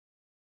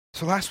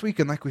So last week,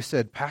 and like we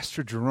said,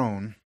 Pastor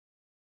Jerome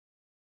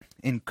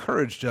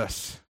encouraged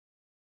us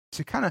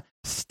to kind of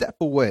step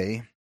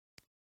away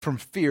from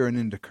fear and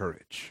into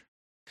courage.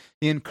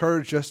 He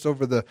encouraged us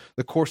over the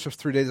course of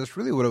 3 days. That's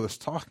really what it was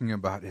talking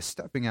about, is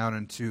stepping out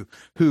into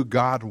who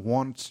God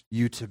wants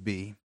you to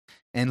be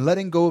and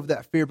letting go of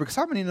that fear. Because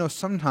how many know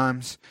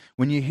sometimes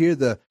when you hear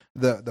the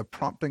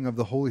prompting of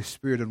the Holy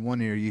Spirit in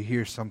one ear, you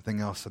hear something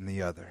else in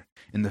the other,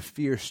 and the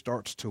fear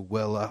starts to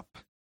well up.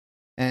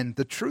 And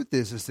the truth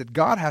is that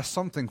God has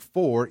something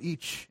for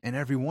each and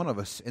every one of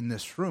us in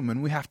this room,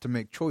 and we have to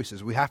make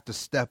choices. We have to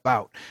step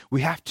out.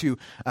 We have to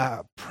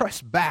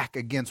press back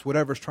against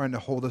whatever's trying to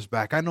hold us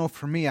back. I know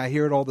for me, I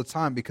hear it all the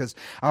time because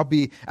I'll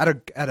be at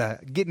a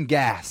getting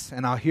gas,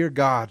 and I'll hear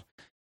God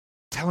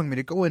telling me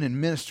to go in and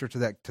minister to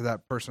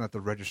that person at the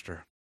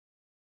register.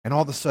 And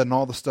all of a sudden,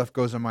 all the stuff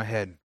goes in my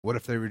head. What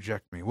if they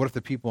reject me? What if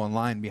the people in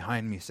line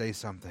behind me say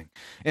something?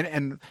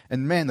 And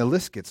man, the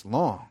list gets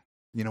long.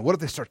 You know, what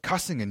if they start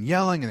cussing and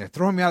yelling and they're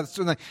throwing me out?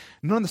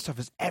 None of this stuff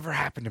has ever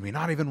happened to me,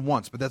 not even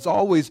once. But that's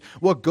always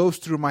what goes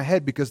through my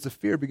head because the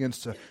fear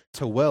begins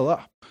to well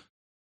up.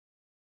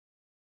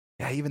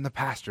 Yeah, even the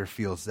pastor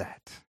feels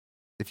that.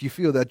 If you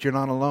feel that, you're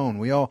not alone.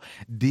 We all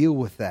deal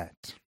with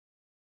that.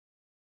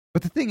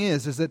 But the thing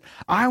is that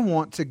I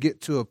want to get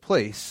to a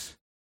place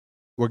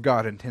where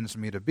God intends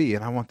me to be,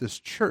 and I want this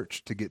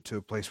church to get to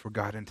a place where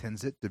God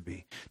intends it to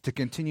be, to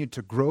continue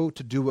to grow,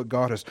 to do what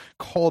God has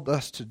called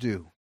us to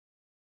do.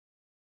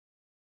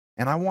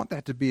 And I want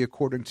that to be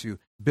according to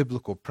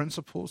biblical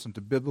principles and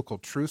to biblical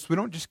truths. We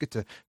don't just get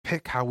to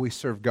pick how we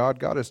serve God.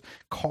 God has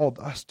called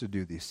us to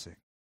do these things.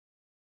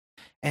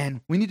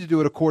 And we need to do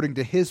it according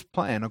to His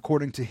plan,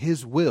 according to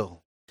His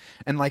will,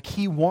 and like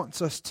He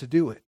wants us to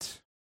do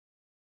it.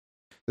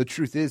 The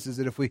truth is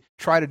that if we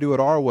try to do it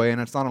our way and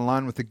it's not in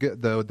line with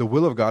the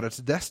will of God, it's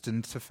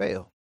destined to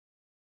fail.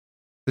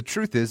 The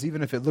truth is,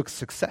 even if it looks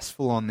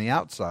successful on the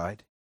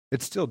outside,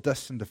 it's still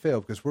destined to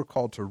fail because we're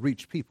called to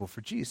reach people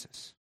for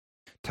Jesus,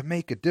 to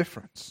make a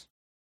difference.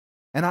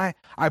 And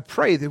I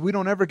pray that we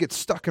don't ever get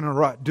stuck in a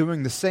rut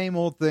doing the same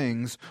old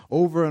things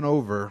over and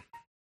over.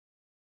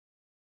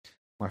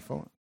 My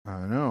phone,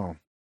 I know.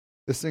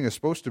 This thing is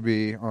supposed to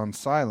be on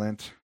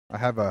silent. I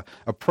have a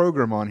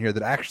program on here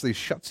that actually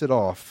shuts it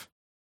off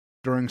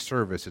during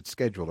service. It's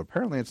scheduled.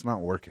 Apparently it's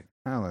not working.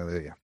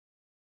 Hallelujah.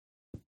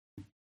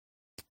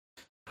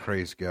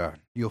 Praise God.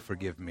 You'll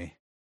forgive me.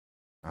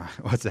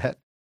 What's that?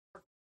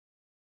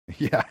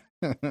 Yeah.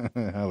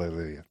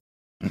 Hallelujah.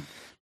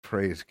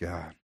 Praise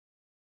God.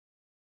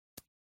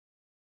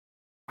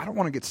 I don't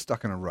want to get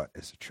stuck in a rut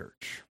as a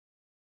church.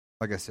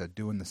 Like I said,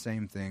 doing the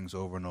same things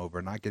over and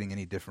over, not getting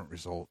any different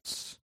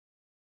results.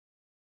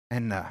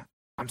 And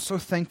I'm so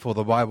thankful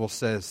the Bible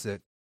says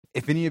that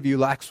if any of you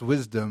lacks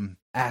wisdom,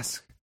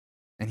 ask,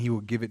 and He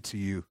will give it to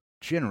you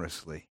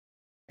generously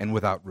and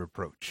without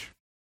reproach.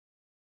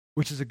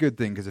 Which is a good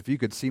thing, because if you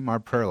could see my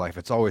prayer life,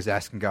 it's always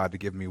asking God to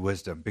give me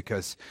wisdom,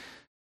 because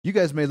you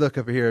guys may look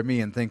over here at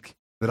me and think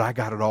that I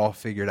got it all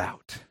figured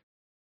out.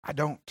 I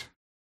don't.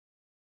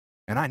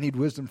 And I need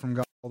wisdom from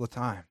God all the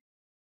time,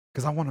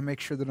 because I want to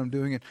make sure that I'm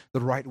doing it the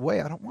right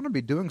way. I don't want to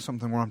be doing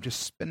something where I'm just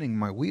spinning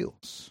my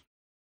wheels.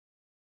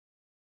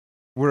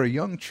 We're a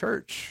young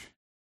church.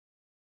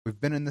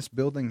 We've been in this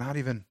building not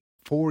even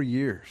 4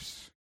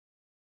 years.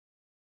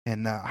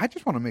 And I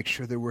just want to make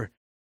sure that we're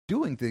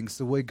doing things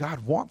the way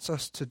God wants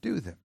us to do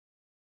them.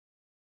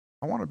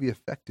 I want to be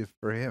effective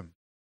for Him.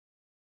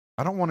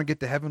 I don't want to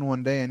get to heaven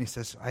one day and He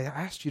says, I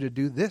asked you to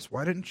do this.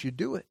 Why didn't you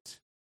do it?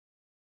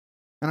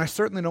 And I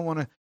certainly don't want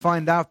to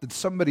find out that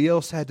somebody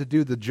else had to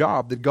do the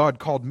job that God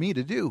called me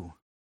to do.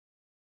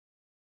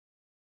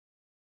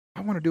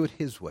 I want to do it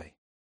His way.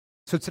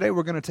 So today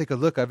we're going to take a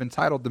look. I've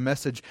entitled the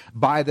message,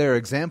 By Their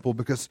Example,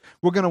 because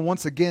we're going to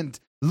once again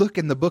look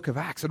in the book of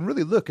Acts and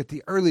really look at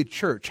the early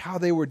church, how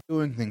they were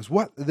doing things,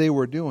 what they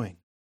were doing.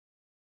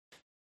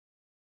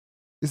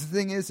 The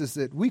thing is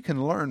that we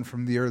can learn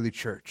from the early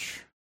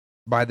church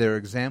by their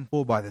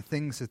example, by the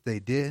things that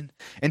they did.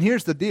 And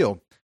here's the deal.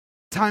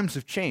 Times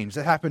have changed.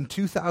 That happened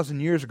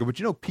 2,000 years ago. But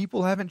you know,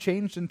 people haven't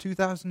changed in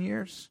 2,000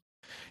 years.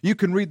 You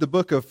can read the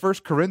book of 1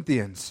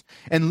 Corinthians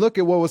and look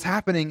at what was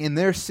happening in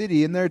their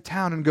city, in their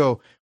town, and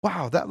go,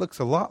 wow, that looks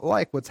a lot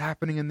like what's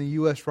happening in the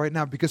U.S. right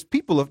now, because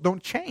people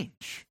don't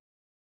change.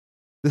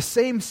 The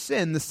same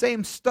sin, the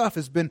same stuff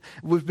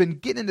we've been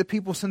getting into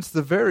people since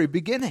the very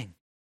beginning.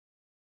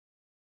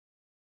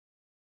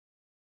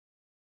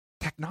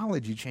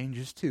 Technology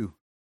changes too.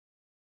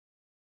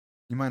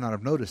 You might not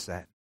have noticed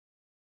that,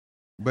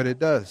 but it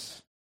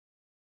does.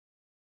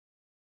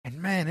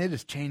 And man, it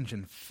is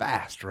changing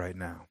fast right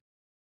now.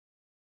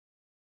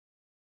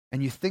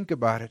 And you think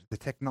about it, the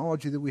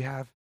technology that we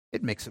have,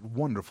 it makes it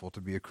wonderful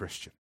to be a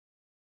Christian.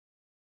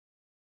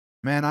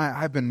 Man,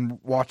 I've been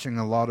watching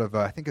a lot of,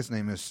 I think his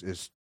name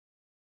is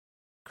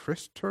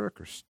Chris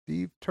Turk or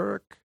Steve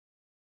Turk.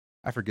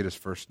 I forget his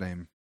first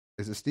name.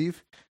 Is it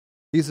Steve?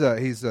 He's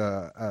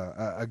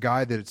a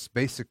guy that's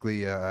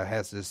basically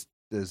has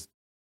this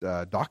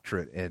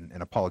doctorate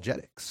in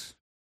apologetics.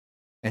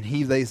 And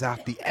he lays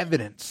out the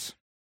evidence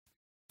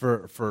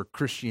for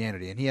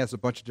Christianity. And he has a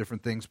bunch of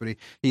different things, but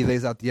he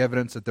lays out the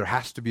evidence that there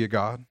has to be a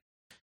God.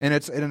 And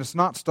it's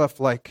not stuff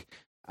like,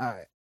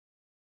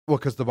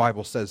 because the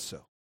Bible says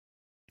so.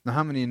 Now,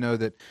 how many of you know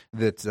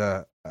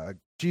that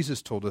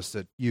Jesus told us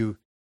that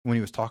when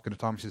he was talking to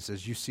Thomas, he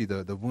says, you see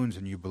the wounds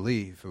and you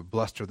believe.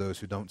 Blessed are those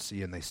who don't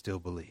see and they still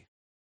believe.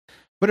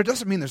 But it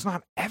doesn't mean there's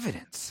not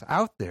evidence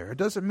out there. It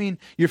doesn't mean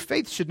your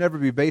faith should never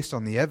be based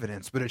on the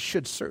evidence, but it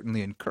should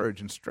certainly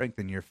encourage and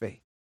strengthen your faith.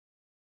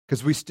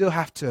 Because we still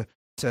have to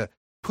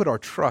put our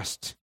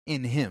trust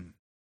in him.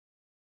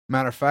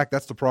 Matter of fact,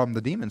 that's the problem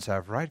the demons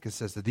have, right? Because it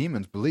says the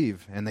demons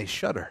believe and they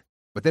shudder,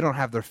 but they don't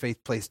have their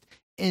faith placed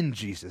in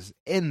Jesus,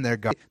 in their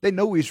God. They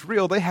know he's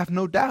real. They have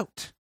no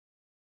doubt.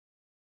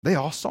 They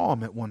all saw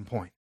him at one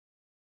point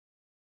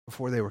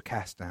before they were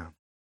cast down.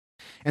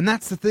 And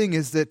that's the thing,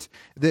 is that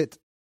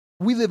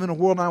we live in a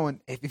world now, and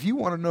if you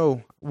want to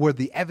know where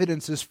the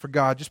evidence is for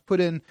God, just put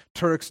in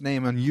Turek's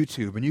name on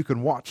YouTube, and you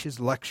can watch his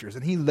lectures.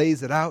 And he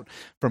lays it out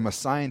from a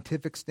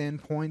scientific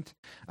standpoint.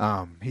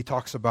 He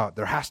talks about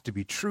there has to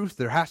be truth,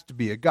 there has to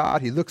be a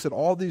God. He looks at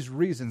all these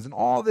reasons and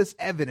all this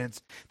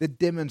evidence that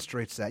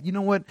demonstrates that. You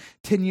know what?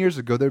 10 years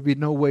ago, there'd be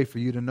no way for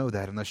you to know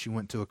that unless you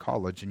went to a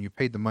college and you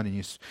paid the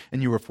money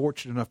and you were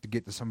fortunate enough to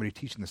get to somebody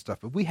teaching this stuff.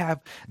 But we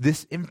have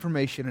this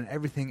information and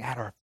everything at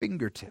our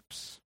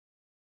fingertips.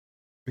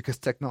 Because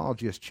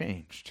technology has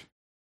changed.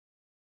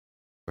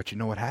 But you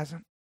know what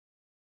hasn't?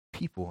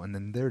 People and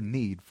then their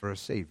need for a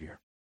Savior.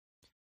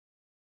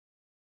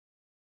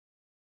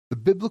 The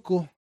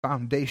biblical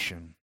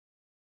foundation,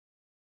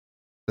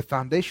 the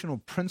foundational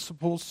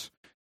principles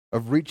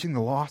of reaching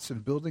the lost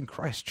and building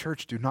Christ's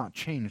church do not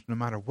change no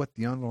matter what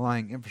the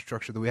underlying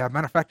infrastructure that we have.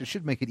 Matter of fact, it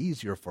should make it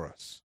easier for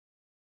us.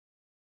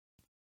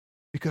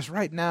 Because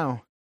right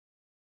now,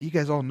 you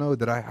guys all know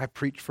that I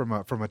preach from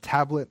a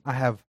tablet.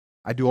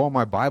 I do all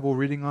my Bible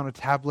reading on a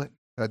tablet.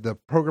 The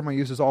program I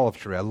use is Olive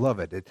Tree. I love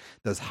it. It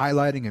does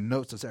highlighting and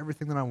notes, does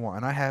everything that I want.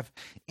 And I have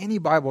any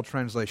Bible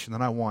translation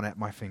that I want at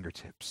my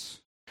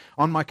fingertips.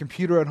 On my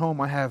computer at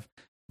home, I have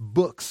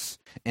books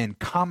and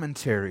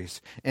commentaries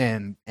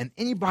and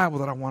any Bible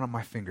that I want on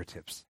my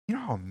fingertips. You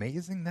know how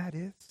amazing that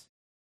is?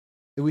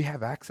 That we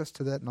have access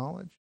to that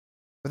knowledge?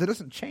 But that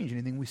doesn't change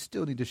anything. We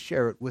still need to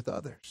share it with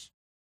others.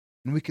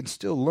 And we can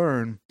still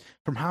learn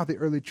from how the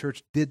early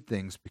church did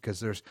things, because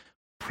there's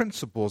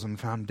principles and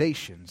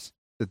foundations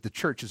that the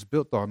church is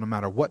built on no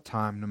matter what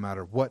time, no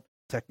matter what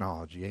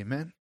technology.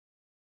 Amen?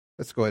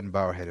 Let's go ahead and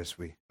bow our head as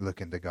we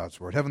look into God's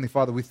Word. Heavenly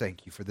Father, we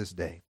thank you for this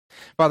day.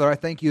 Father, I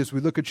thank you as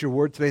we look at your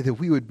Word today that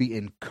we would be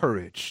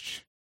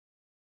encouraged.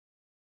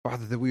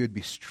 Father, that we would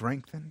be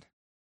strengthened.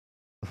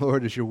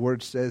 Lord, as your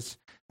Word says,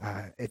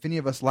 if any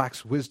of us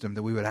lacks wisdom,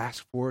 that we would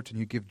ask for it and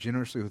you give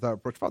generously without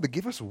reproach. Father,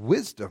 give us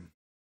wisdom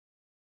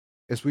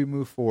as we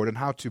move forward and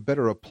how to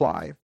better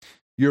apply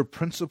your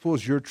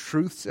principles, your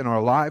truths in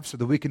our lives so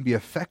that we can be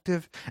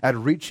effective at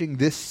reaching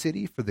this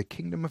city for the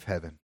kingdom of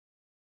heaven.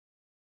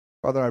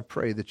 Father, I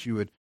pray that you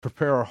would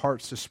prepare our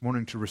hearts this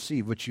morning to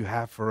receive what you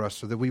have for us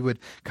so that we would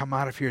come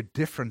out of here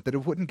different, that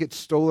it wouldn't get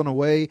stolen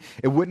away,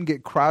 it wouldn't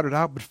get crowded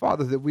out, but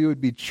Father, that we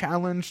would be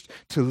challenged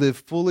to live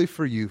fully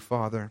for you,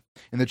 Father,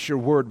 and that your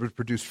word would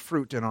produce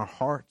fruit in our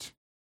heart.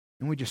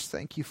 And we just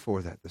thank you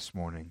for that this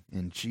morning.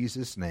 In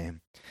Jesus'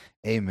 name,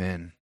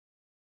 amen.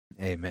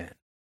 Amen.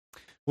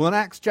 Well, in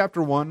Acts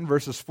chapter 1,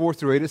 verses 4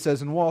 through 8, it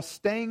says, "And while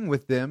staying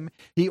with them,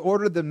 he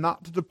ordered them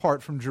not to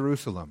depart from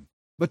Jerusalem,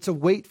 but to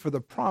wait for the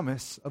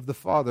promise of the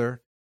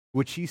Father,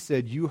 which he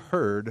said, 'You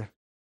heard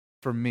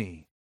from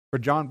me.' For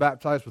John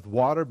baptized with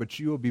water, but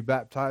you will be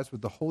baptized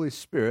with the Holy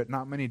Spirit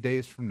not many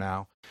days from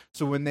now."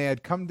 So when they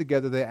had come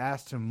together, they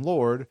asked him,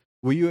 "Lord,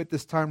 will you at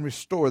this time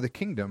restore the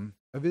kingdom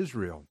of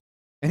Israel?"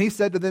 And he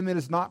said to them, "It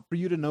is not for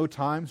you to know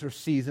times or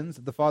seasons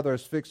that the Father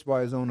has fixed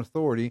by his own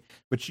authority,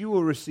 but you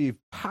will receive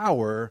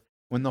power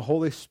when the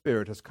Holy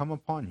Spirit has come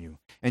upon you.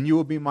 And you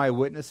will be my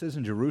witnesses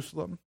in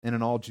Jerusalem and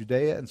in all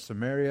Judea and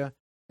Samaria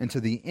and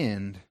to the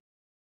end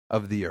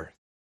of the earth."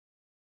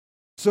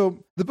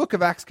 So the book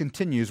of Acts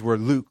continues where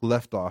Luke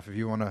left off. If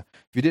you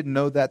didn't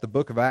know that, the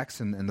book of Acts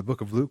and the book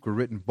of Luke were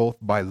written both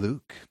by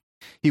Luke.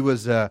 He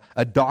was a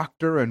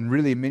doctor, and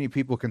really many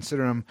people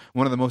consider him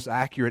one of the most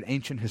accurate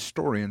ancient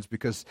historians,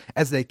 because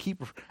as they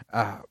keep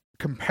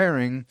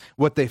comparing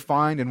what they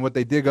find and what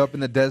they dig up in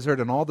the desert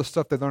and all the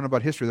stuff they learn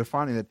about history, they're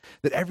finding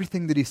that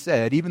everything that he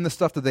said, even the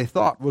stuff that they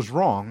thought was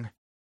wrong,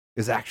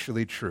 is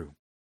actually true.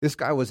 This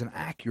guy was an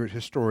accurate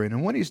historian.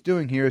 And what he's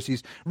doing here is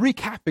he's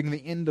recapping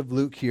the end of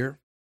Luke here.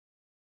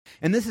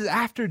 And this is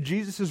after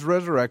Jesus'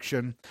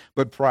 resurrection,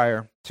 but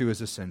prior to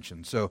his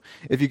ascension. So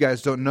if you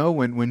guys don't know,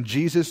 when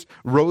Jesus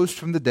rose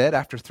from the dead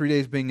after 3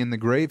 days being in the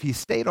grave, he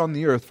stayed on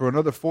the earth for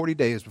another 40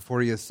 days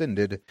before he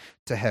ascended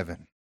to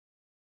heaven.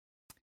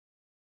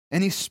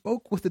 And he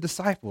spoke with the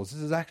disciples.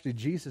 This is actually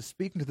Jesus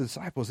speaking to the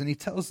disciples, and he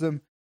tells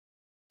them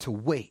to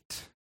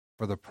wait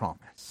for the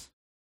promise.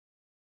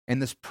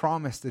 And this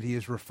promise that he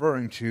is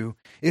referring to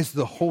is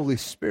the Holy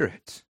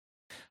Spirit.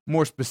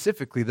 more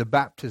specifically the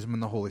baptism in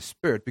the Holy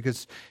Spirit,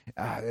 because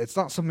it's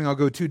not something I'll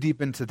go too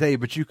deep in today,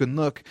 but you can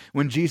look,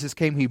 when Jesus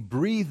came, he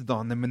breathed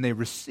on them and they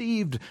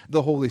received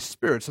the Holy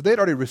Spirit. So they'd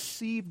already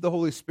received the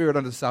Holy Spirit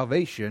unto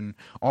salvation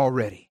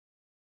already.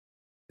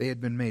 They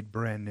had been made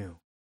brand new.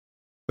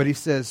 But he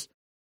says,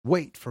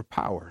 wait for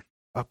power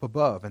up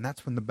above, and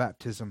that's when the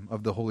baptism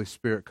of the Holy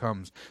Spirit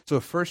comes. So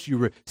first you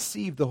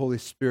receive the Holy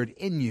Spirit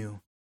in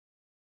you,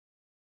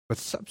 but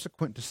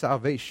subsequent to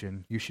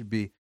salvation, you should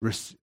be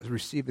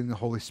receiving the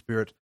Holy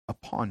Spirit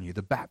upon you,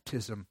 the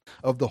baptism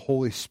of the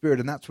Holy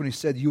Spirit. And that's when he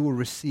said you will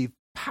receive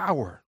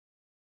power.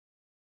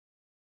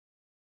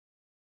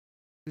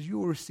 Because you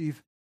will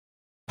receive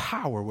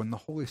power when the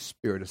Holy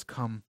Spirit has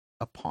come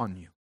upon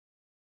you.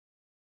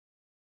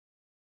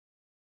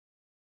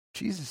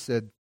 Jesus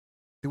said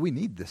that we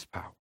need this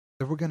power,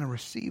 that we're going to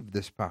receive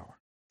this power.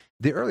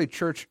 The early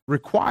church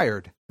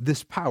required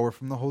this power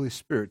from the Holy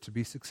Spirit to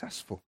be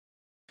successful.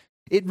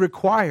 It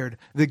required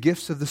the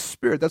gifts of the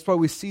Spirit. That's why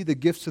we see the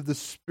gifts of the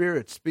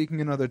Spirit, speaking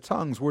in other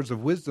tongues, words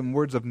of wisdom,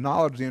 words of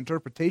knowledge, the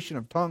interpretation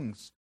of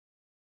tongues,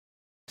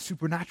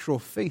 supernatural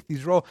faith.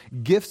 These are all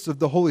gifts of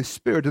the Holy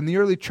Spirit, and the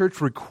early church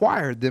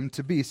required them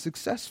to be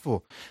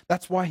successful.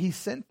 That's why he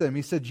sent them.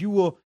 He said, you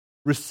will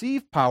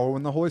receive power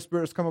when the Holy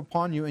Spirit has come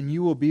upon you, and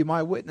you will be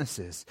my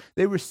witnesses.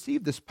 They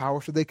received this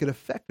power so they could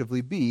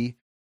effectively be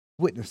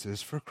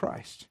witnesses for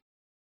Christ.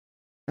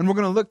 And we're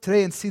going to look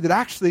today and see that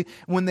actually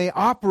when they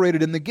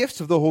operated in the gifts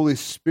of the Holy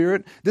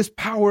Spirit, this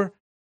power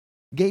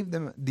gave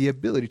them the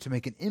ability to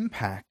make an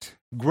impact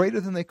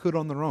greater than they could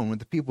on their own with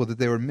the people that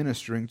they were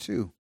ministering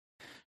to.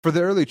 For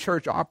the early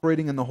church,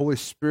 operating in the Holy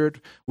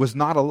Spirit was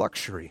not a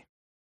luxury.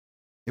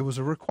 It was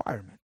a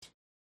requirement.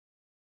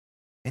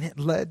 And it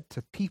led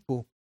to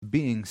people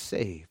being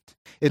saved.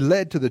 It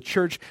led to the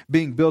church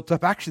being built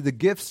up. Actually, the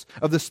gifts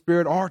of the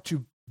Spirit are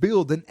to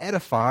build and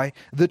edify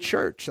the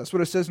church. That's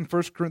what it says in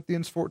 1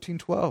 Corinthians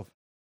 14:12.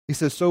 He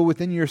says, so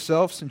within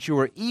yourself, since you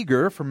are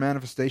eager for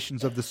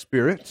manifestations of the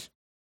Spirit,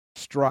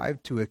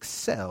 strive to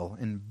excel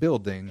in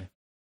building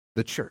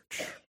the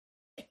church.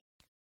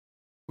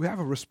 We have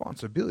a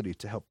responsibility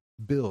to help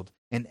build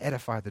and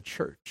edify the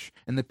church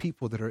and the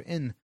people that are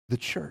in the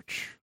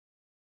church.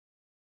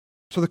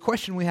 So the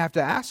question we have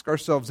to ask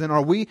ourselves then,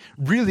 are we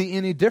really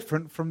any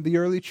different from the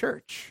early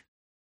church?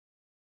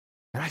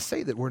 And I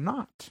say that we're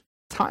not.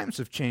 Times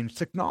have changed.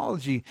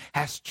 Technology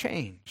has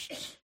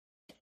changed.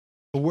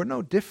 But we're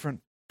no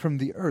different from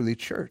the early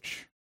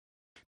church,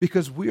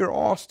 because we are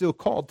all still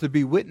called to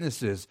be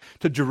witnesses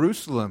to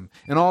Jerusalem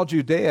and all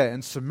Judea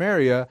and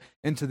Samaria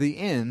and to the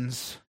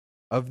ends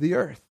of the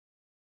earth.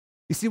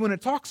 You see, when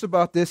it talks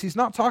about this, he's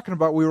not talking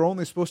about we were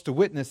only supposed to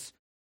witness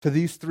to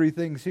these three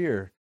things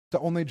here, to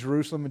only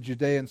Jerusalem and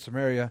Judea and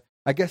Samaria.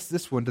 I guess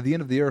this one, to the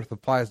end of the earth,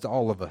 applies to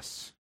all of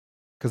us.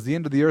 Because the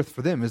end of the earth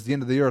for them is the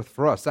end of the earth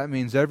for us. That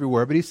means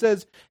everywhere. But he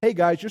says, hey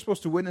guys, you're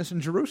supposed to witness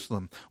in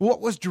Jerusalem.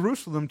 What was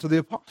Jerusalem to the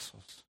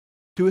apostles?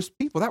 To his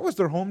people. That was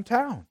their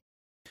hometown.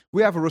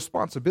 We have a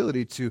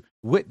responsibility to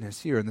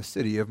witness here in the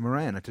city of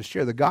Marana, to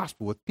share the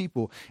gospel with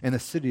people in the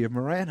city of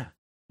Marana.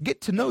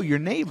 Get to know your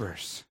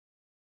neighbors.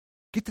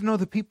 Get to know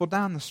the people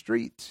down the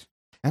street.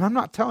 And I'm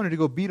not telling you to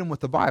go beat them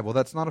with the Bible.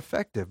 That's not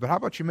effective. But how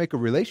about you make a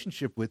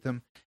relationship with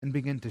them and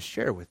begin to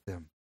share with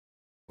them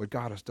what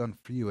God has done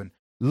for you, and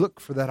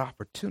look for that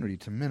opportunity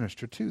to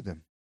minister to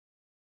them.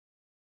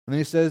 And then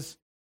he says,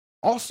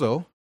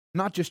 also,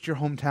 not just your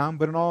hometown,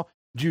 but in all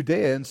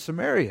Judea and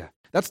Samaria.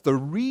 That's the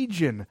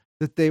region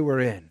that they were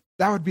in.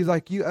 That would be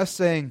like us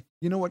saying,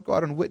 you know what, go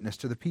out and witness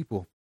to the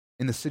people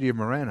in the city of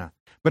Marana.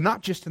 But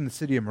not just in the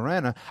city of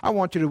Marana. I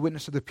want you to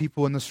witness to the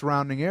people in the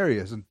surrounding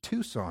areas, in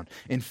Tucson,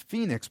 in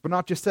Phoenix, but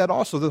not just that,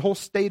 also the whole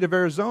state of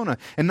Arizona.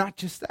 And not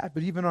just that,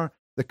 but even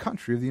the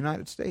country of the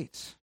United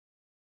States.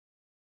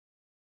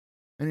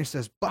 And he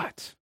says,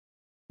 but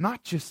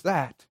not just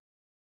that,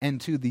 and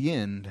to the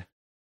end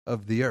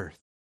of the earth.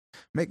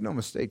 Make no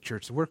mistake,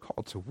 church, we're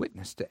called to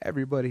witness to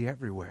everybody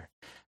everywhere.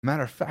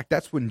 Matter of fact,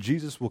 that's when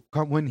Jesus will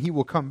come, when he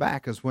will come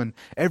back, is when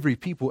every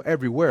people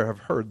everywhere have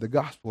heard the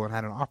gospel and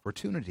had an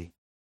opportunity.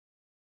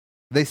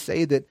 They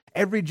say that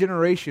every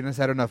generation has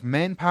had enough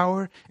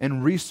manpower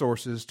and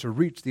resources to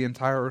reach the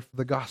entire earth with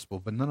the gospel,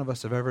 but none of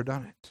us have ever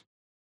done it.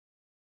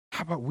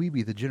 How about we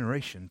be the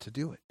generation to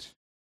do it,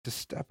 to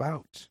step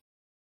out?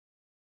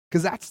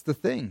 Because that's the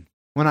thing.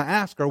 When I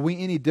ask, are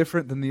we any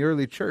different than the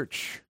early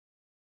church?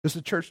 Does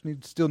the church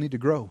still need to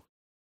grow?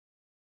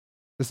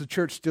 Does the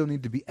church still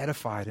need to be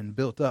edified and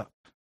built up?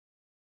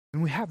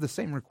 And we have the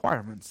same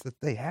requirements that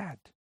they had.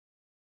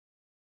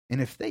 And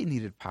if they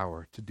needed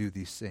power to do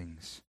these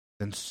things,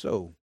 then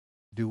so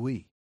do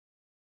we.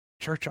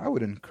 Church, I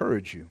would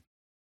encourage you.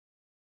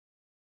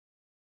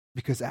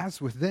 Because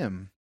as with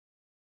them,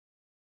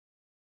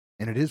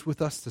 and it is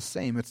with us the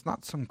same, it's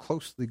not some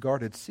closely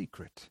guarded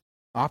secret.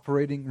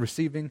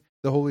 Receiving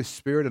the Holy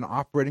Spirit and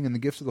operating in the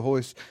gifts of the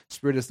Holy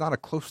Spirit is not a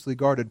closely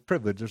guarded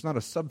privilege. There's not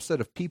a subset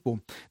of people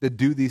that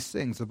do these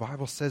things. The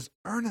Bible says,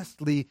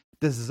 earnestly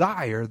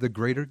desire the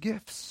greater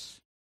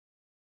gifts.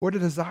 Or to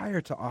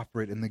desire to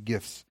operate in the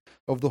gifts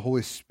of the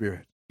Holy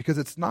Spirit. Because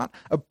it's not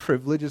a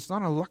privilege, it's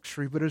not a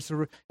luxury, but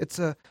it's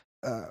a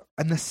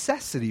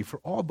necessity for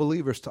all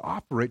believers to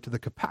operate to the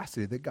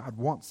capacity that God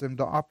wants them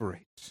to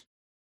operate.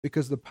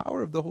 Because the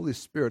power of the Holy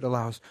Spirit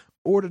allows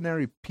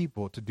ordinary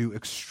people to do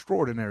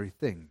extraordinary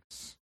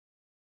things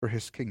for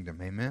His kingdom.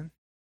 Amen?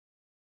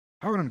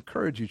 I would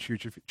encourage you,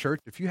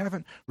 church, if you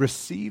haven't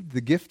received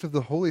the gift of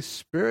the Holy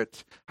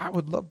Spirit, I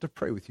would love to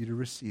pray with you to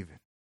receive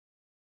it.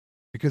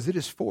 Because it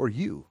is for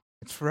you.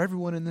 It's for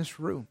everyone in this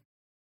room.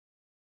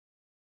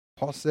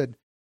 Paul said,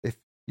 if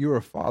you were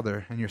a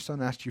father and your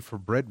son asked you for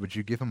bread, would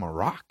you give him a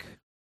rock?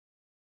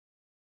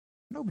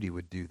 Nobody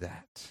would do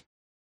that.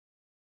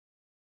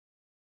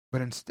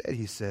 But instead,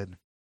 he said,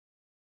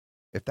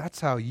 if that's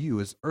how you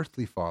as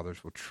earthly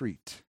fathers will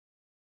treat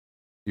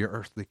your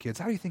earthly kids,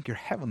 how do you think your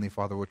heavenly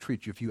Father will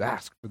treat you if you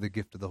ask for the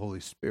gift of the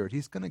Holy Spirit?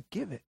 He's going to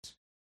give it.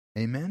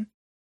 Amen?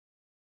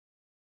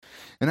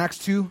 In Acts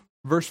 2,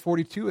 verse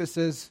 42, it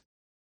says,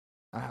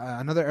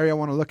 another area I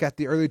want to look at,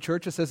 the early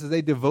church, it says that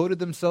they devoted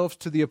themselves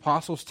to the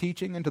apostles'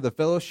 teaching and to the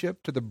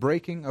fellowship, to the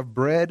breaking of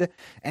bread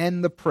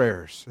and the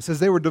prayers. It says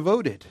they were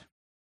devoted.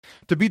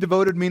 To be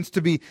devoted means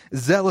to be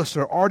zealous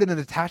or ardent in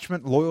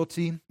attachment,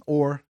 loyalty,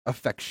 or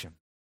affection.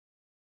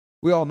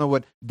 We all know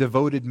what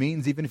devoted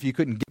means. Even if you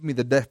couldn't give me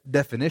the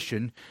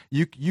definition,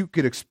 you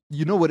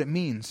know what it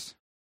means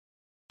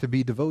to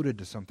be devoted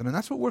to something. And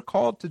that's what we're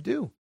called to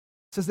do.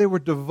 It says they were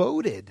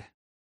devoted. It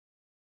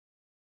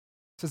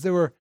says they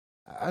were,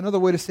 another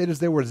way to say it is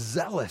they were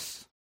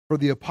zealous for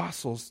the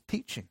apostles'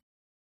 teaching.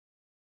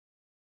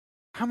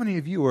 How many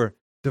of you are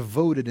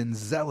devoted and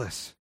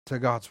zealous to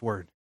God's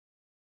word?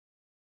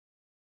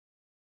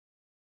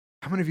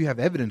 How many of you have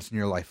evidence in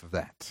your life of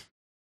that?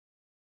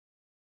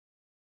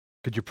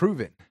 Could you prove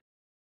it?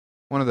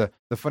 One of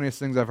the funniest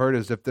things I've heard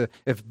is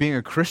if being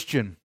a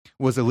Christian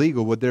was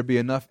illegal, would there be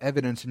enough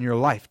evidence in your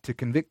life to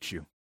convict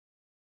you?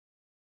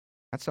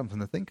 That's something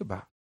to think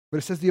about. But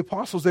it says the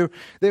apostles,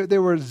 they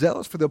were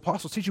zealous for the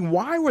apostles' teaching.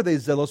 Why were they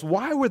zealous?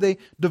 Why were they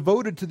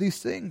devoted to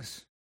these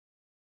things?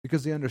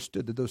 Because they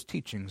understood that those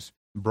teachings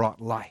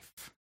brought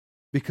life.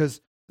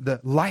 Because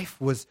the life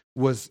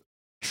was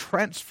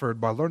transferred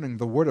by learning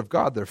the Word of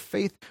God. Their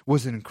faith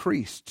was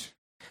increased.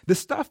 The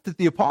stuff that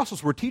the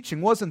apostles were teaching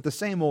wasn't the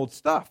same old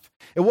stuff.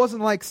 It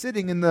wasn't like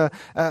sitting in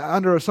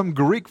under some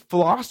Greek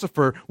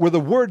philosopher where the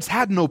words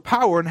had no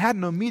power and had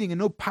no meaning and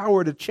no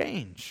power to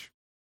change.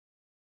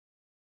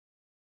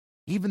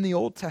 Even the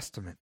Old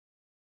Testament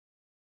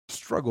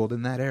struggled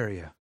in that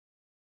area.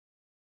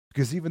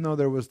 Because even though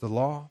there was the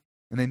law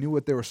and they knew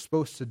what they were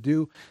supposed to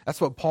do, that's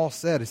what Paul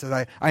said. He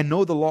said, I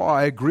know the law,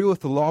 I agree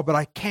with the law, but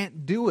I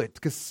can't do it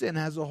because sin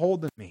has a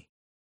hold of me.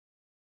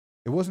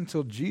 It wasn't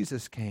until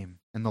Jesus came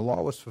and the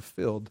law was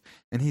fulfilled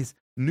and His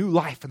new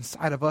life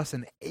inside of us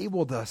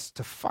enabled us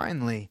to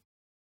finally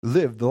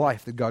live the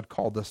life that God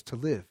called us to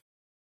live.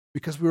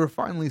 Because we were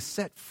finally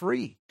set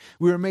free.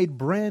 We were made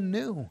brand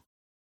new.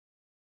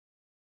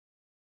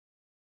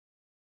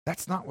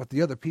 That's not what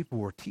the other people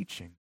were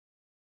teaching.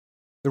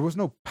 There was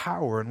no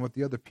power in what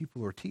the other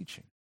people were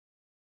teaching.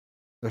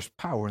 There's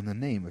power in the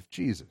name of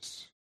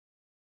Jesus.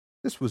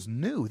 This was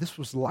new. This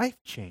was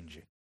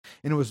life-changing.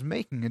 And it was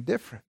making a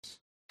difference.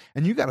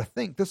 And you got to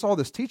think, all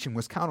this teaching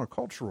was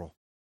countercultural.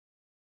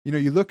 You know,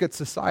 you look at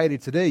society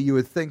today, you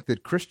would think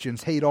that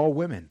Christians hate all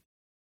women.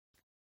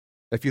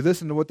 If you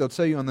listen to what they'll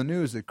tell you on the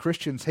news, that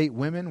Christians hate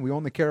women, we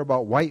only care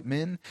about white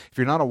men. If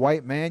you're not a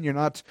white man, you're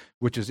not,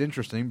 which is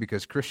interesting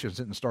because Christians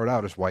didn't start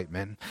out as white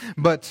men.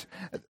 But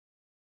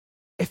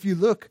if you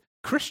look,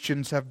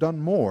 Christians have done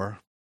more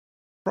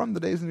from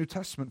the days of the New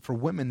Testament for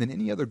women than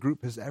any other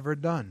group has ever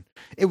done.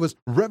 It was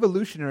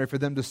revolutionary for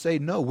them to say,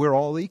 no, we're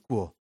all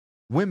equal.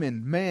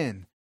 Women,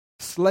 man,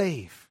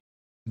 slave,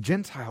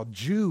 Gentile,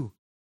 Jew,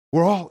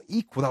 we're all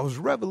equal. That was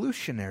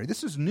revolutionary.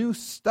 This is new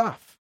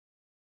stuff.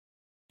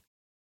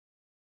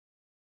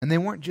 And they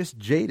weren't just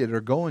jaded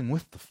or going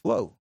with the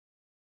flow.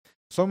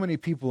 So many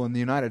people in the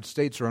United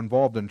States are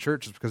involved in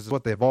churches because it's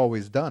what they've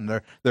always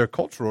done. They're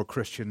cultural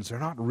Christians. They're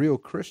not real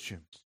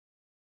Christians.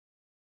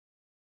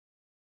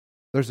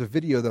 There's a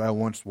video that I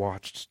once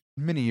watched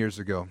many years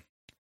ago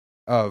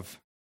of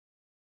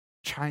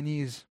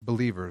Chinese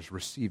believers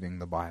receiving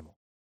the Bible.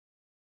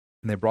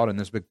 And they brought in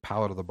this big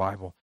pallet of the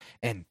Bible.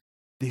 And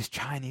these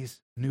Chinese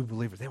new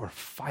believers, they were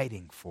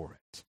fighting for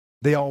it.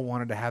 They all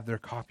wanted to have their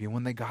copy. And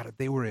when they got it,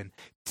 they were in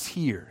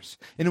tears.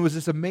 And it was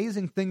this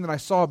amazing thing that I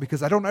saw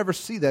because I don't ever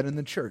see that in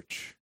the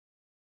church.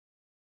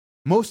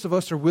 Most of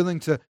us are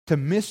willing to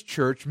miss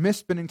church, miss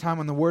spending time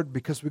on the Word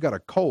because we got a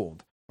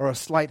cold or a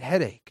slight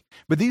headache.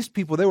 But these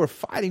people, they were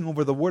fighting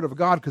over the Word of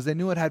God because they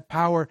knew it had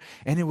power.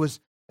 And it was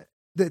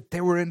that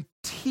they were in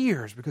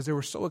tears because they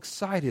were so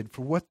excited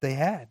for what they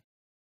had.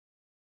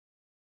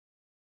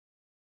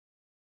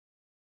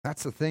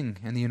 That's the thing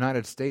in the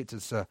United States.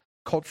 It's a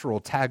cultural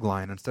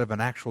tagline instead of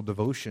an actual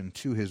devotion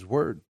to His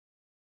Word.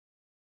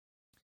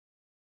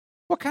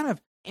 What kind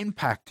of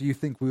impact do you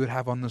think we would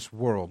have on this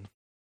world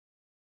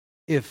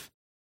if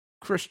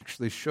Christians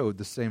actually showed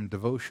the same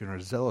devotion or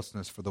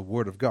zealousness for the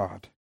Word of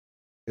God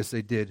as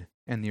they did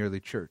in the early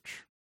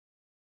church?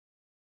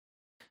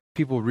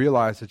 people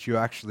realize that you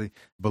actually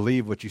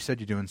believe what you said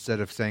you do instead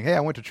of saying, hey, I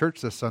went to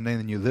church this Sunday,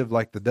 and then you live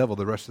like the devil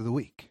the rest of the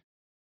week.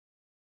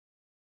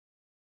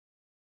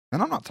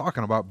 And I'm not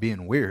talking about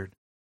being weird.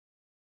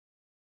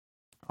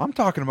 I'm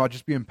talking about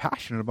just being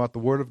passionate about the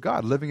Word of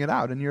God, living it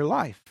out in your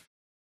life.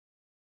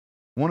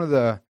 One of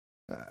the,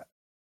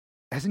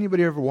 has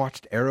anybody ever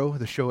watched Arrow,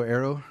 the show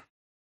Arrow?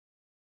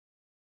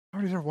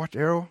 Anybody's ever watched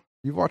Arrow?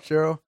 You've watched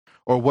Arrow?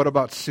 Or what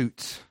about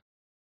Suits?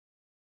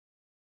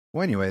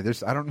 Well, anyway,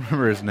 I don't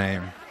remember his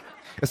name.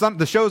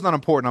 The show's not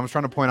important. I was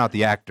trying to point out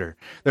the actor.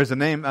 There's a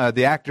name,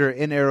 the actor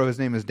in Arrow, his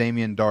name is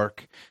Damien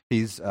Dark.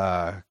 He's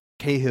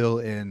Cahill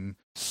in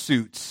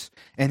Suits.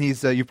 And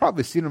you've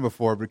probably seen him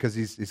before because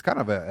he's kind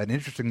of an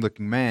interesting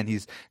looking man.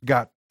 He's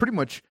got pretty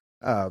much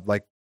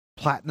like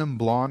platinum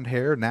blonde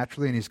hair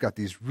naturally, and he's got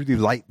these really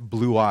light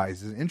blue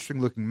eyes. He's an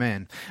interesting looking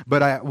man.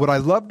 But what I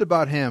loved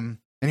about him,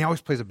 and he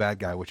always plays a bad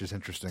guy, which is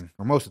interesting,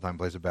 or most of the time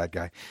plays a bad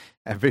guy,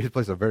 and he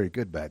plays a very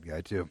good bad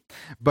guy too.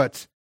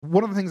 But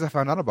one of the things I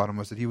found out about him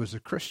was that he was a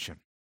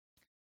Christian,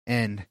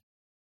 and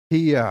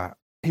he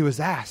was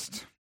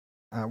asked,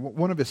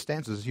 one of his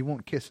stances is he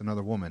won't kiss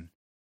another woman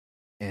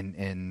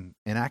in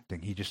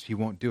acting. He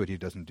won't do it. He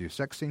doesn't do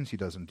sex scenes. He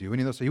doesn't do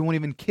any of those. So he won't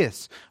even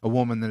kiss a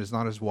woman that is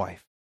not his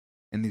wife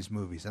in these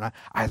movies. And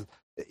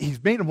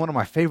he's made him one of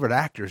my favorite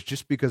actors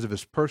just because of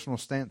his personal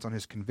stance on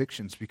his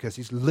convictions, because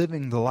he's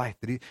living the life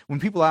that when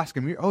people ask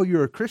him, oh,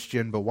 you're a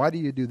Christian, but why do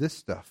you do this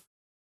stuff?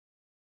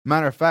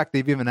 Matter of fact,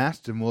 they've even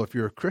asked him, well, if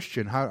you're a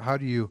Christian, how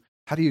do you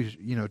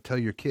tell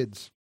your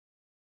kids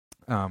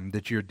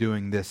that you're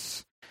doing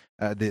this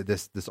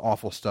this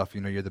awful stuff?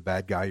 You're the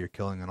bad guy, you're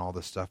killing and all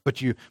this stuff,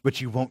 but you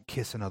won't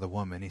kiss another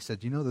woman. He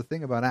said, the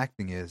thing about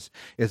acting is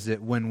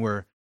that when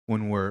we're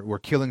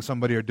killing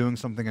somebody or doing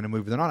something in a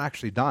movie, they're not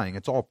actually dying.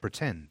 It's all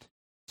pretend.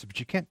 So, but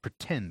you can't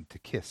pretend to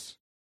kiss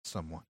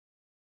someone.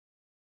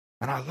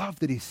 And I love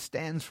that he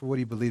stands for what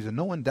he believes, and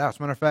no one doubts.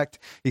 Matter of fact,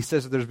 he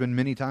says that there's been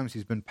many times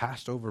he's been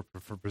passed over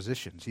for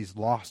positions. He's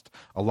lost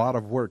a lot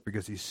of work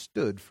because he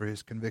stood for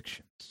his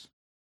convictions.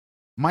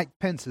 Mike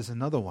Pence is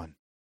another one.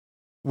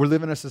 We're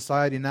living in a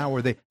society now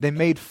where they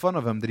made fun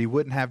of him that he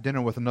wouldn't have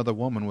dinner with another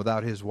woman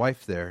without his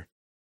wife there.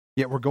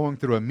 Yet we're going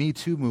through a Me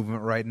Too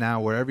movement right now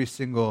where every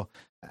single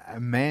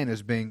man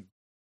is being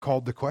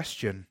called to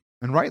question,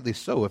 and rightly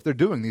so. If they're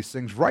doing these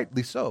things,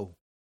 rightly so.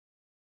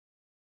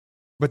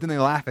 But then they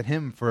laugh at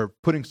him for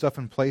putting stuff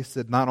in place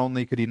that not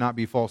only could he not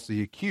be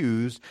falsely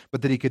accused,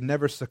 but that he could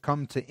never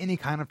succumb to any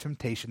kind of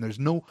temptation. There's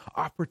no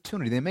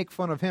opportunity. They make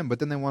fun of him, but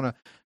then they want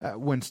to,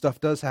 when stuff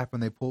does happen,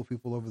 they pull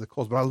people over the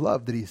coals. But I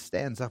love that he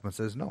stands up and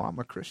says, no, I'm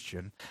a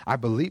Christian. I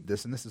believe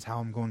this, and this is how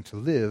I'm going to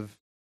live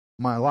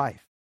my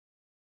life.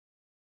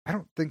 I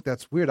don't think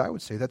that's weird. I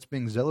would say that's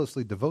being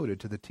zealously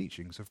devoted to the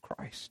teachings of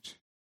Christ.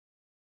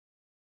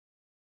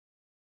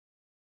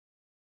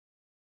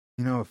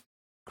 If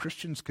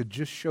Christians could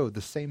just show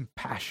the same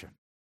passion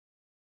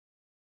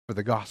for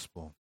the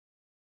gospel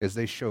as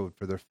they showed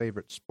for their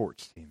favorite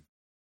sports team,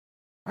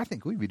 I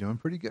think we'd be doing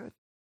pretty good.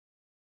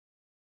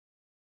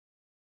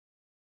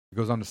 It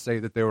goes on to say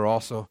that they were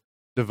also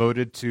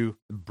devoted to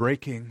the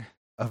breaking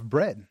of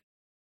bread.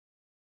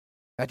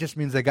 That just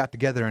means they got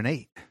together and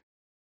ate.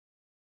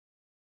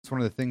 It's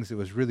one of the things that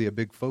was really a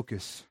big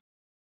focus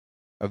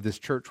of this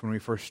church when we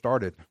first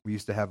started. We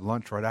used to have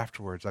lunch right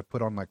afterwards. I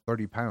put on like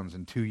 30 pounds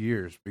in 2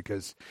 years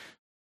because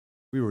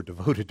we were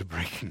devoted to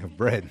breaking of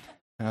bread.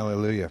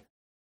 Hallelujah.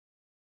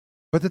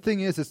 But the thing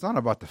is, it's not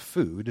about the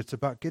food. It's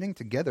about getting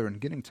together and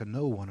getting to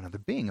know one another,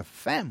 being a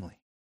family.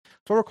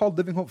 That's why we're called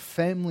Living Hope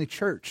Family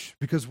Church,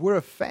 because we're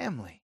a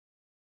family.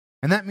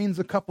 And that means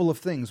a couple of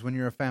things when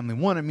you're a family.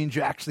 One, it means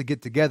you actually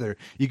get together.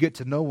 You get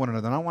to know one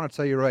another. And I want to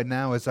tell you right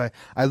now, as I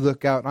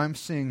look out, I'm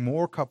seeing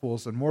more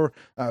couples and more,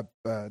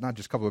 not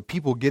just couples, but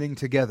people getting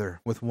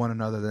together with one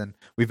another than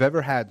we've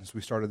ever had since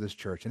we started this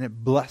church. And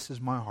it blesses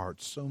my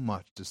heart so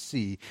much to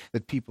see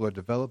that people are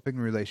developing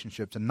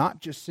relationships and not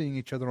just seeing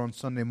each other on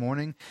Sunday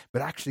morning,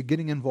 but actually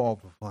getting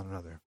involved with one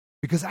another.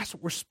 Because that's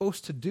what we're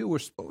supposed to do. We're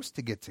supposed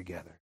to get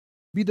together.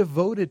 Be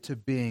devoted to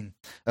being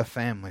a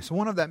family. So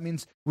one of that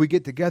means we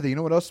get together. You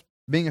know what else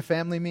being a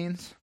family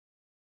means?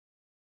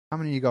 How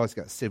many of you guys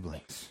got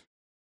siblings?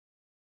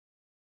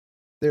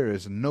 There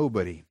is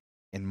nobody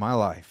in my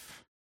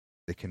life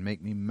that can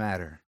make me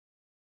madder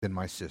than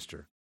my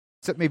sister.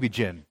 Except maybe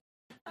Jen.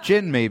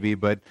 Jen maybe,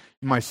 but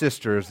my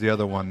sister is the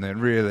other one that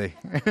really.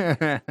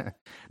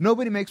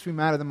 Nobody makes me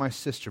madder than my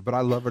sister, but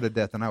I love her to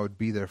death, and I would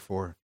be there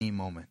for any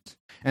moment.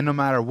 And no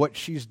matter what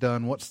she's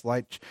done, what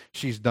slight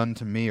she's done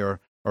to me, or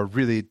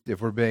really,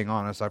 if we're being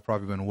honest, I've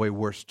probably been way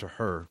worse to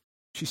her.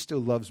 She still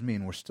loves me,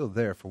 and we're still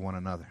there for one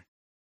another.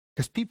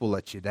 Because people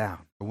let you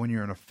down. But when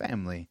you're in a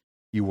family,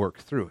 you work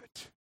through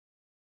it.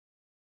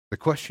 The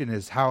question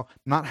is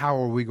not how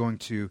are we going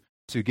to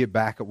get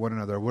back at one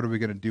another? What are we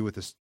going to do with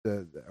this,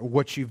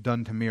 what you've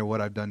done to me or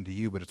what I've done to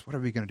you? But it's what are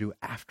we going to do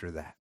after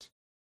that?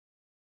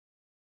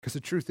 Because the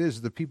truth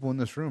is, the people in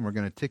this room are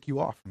going to tick you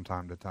off from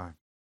time to time.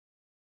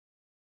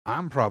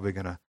 I'm probably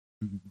going to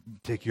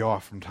tick you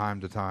off from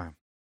time to time.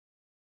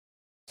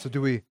 So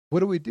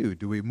what do we do?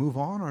 Do we move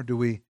on, or do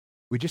we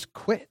we just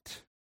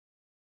quit?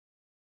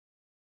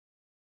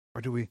 Or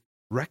do we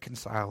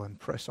reconcile and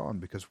press on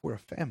because we're a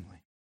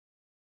family?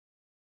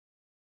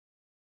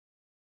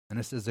 And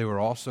it says they were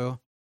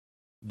also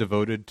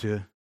devoted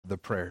to the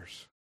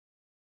prayers.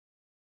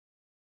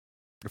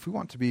 If we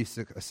want to be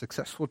a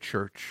successful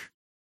church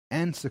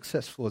and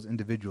successful as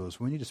individuals,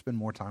 we need to spend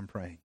more time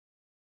praying.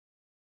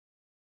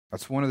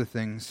 That's one of the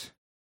things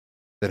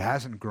that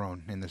hasn't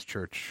grown in this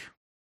church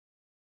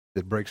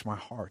that breaks my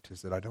heart,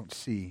 is that I don't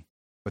see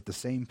but the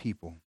same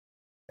people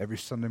every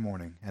Sunday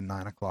morning at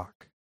 9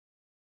 o'clock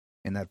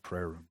in that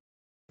prayer room.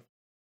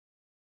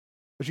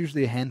 There's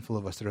usually a handful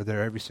of us that are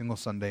there every single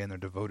Sunday and they're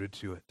devoted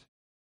to it.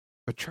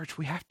 But church,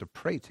 we have to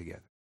pray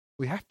together.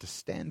 We have to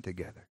stand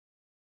together.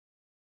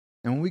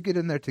 And when we get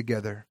in there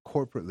together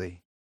corporately,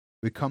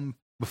 we come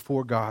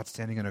before God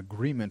standing in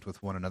agreement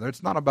with one another.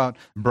 It's not about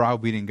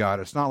browbeating God.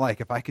 It's not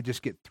like if I could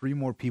just get 3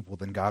 more people,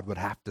 then God would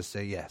have to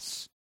say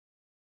yes.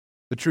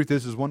 The truth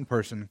is one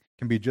person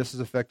can be just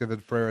as effective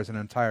at prayer as an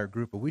entire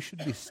group, but we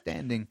should be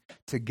standing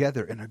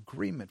together in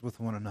agreement with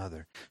one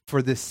another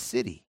for this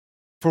city,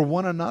 for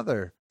one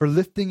another, for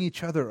lifting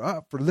each other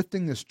up, for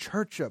lifting this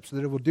church up so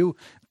that it will do,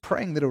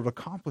 praying that it will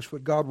accomplish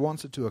what God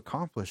wants it to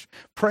accomplish,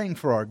 praying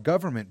for our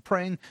government,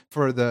 praying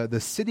for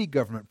the city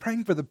government,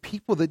 praying for the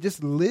people that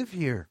just live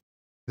here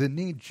that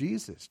need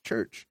Jesus.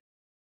 Church,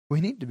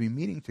 we need to be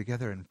meeting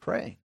together and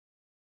praying.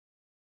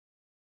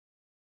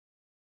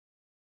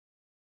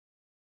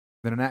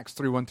 Then in Acts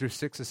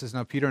 3:1-6, it says,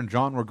 now Peter and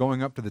John were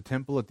going up to the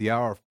temple at the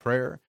hour of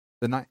prayer.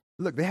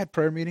 Look, they had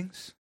prayer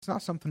meetings. It's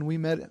not something we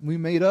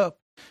made up.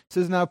 It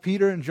says, now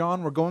Peter and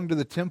John were going to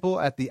the temple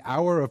at the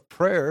hour of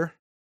prayer,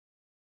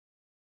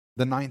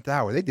 the 9th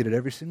hour. They did it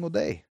every single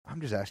day.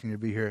 I'm just asking you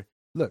to be here.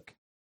 Look,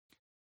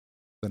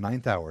 the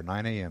 9th hour,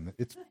 9 a.m.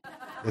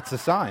 It's a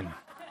sign.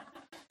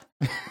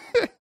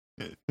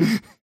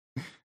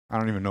 I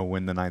don't even know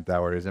when the 9th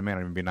hour is. It may not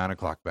even be 9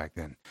 o'clock back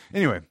then.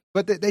 Anyway,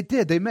 but they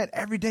did. They met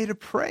every day to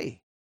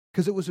pray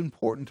because it was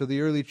important to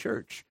the early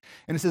church.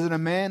 And it says, and a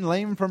man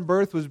lame from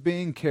birth was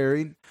being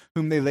carried,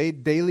 whom they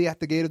laid daily at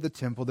the gate of the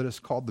temple that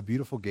is called the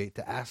Beautiful Gate,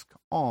 to ask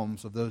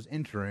alms of those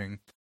entering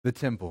the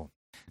temple.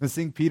 And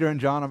seeing Peter and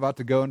John about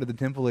to go into the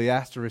temple, he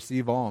asked to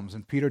receive alms.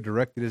 And Peter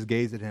directed his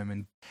gaze at him,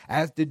 and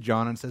as did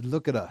John, and said,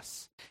 look at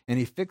us. And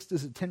he fixed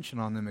his attention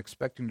on them,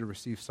 expecting to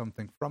receive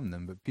something from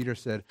them. But Peter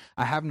said,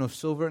 I have no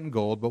silver and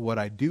gold, but what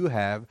I do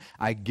have,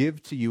 I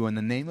give to you. In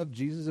the name of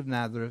Jesus of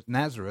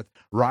Nazareth,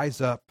 rise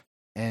up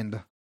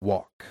and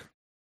walk.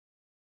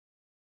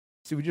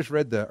 See, we just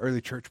read the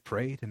early church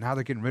prayed, and now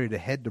they're getting ready to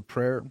head to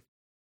prayer.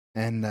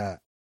 And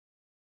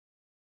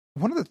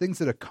one of the things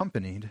that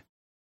accompanied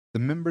the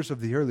members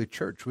of the early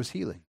church was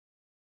healing,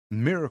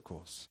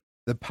 miracles,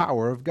 the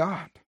power of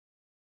God.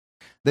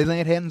 They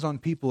laid hands on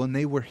people and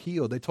they were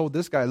healed. They told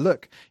this guy,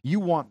 look,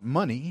 you want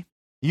money,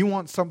 you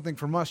want something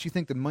from us, you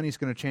think that money's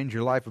going to change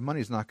your life, but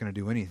money's not going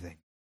to do anything.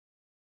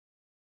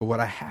 But what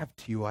I have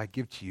to you, I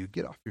give to you.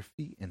 Get off your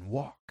feet and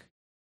walk.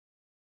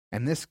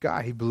 And this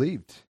guy, he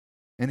believed.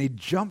 And he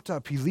jumped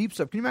up, he leaps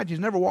up. Can you imagine? He's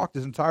never walked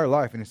his entire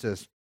life. And he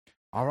says,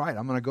 all right,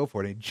 I'm going to go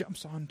for it. And he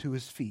jumps onto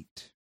his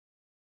feet.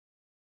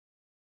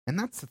 And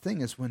that's the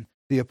thing, is when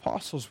the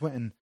apostles went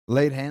and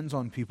laid hands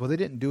on people, they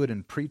didn't do it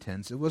in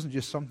pretense. It wasn't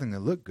just something that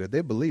looked good.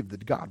 They believed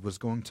that God was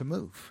going to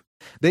move.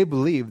 They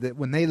believed that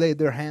when they laid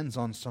their hands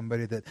on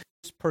somebody, that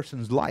this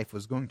person's life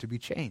was going to be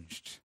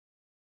changed.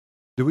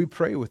 Do we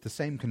pray with the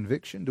same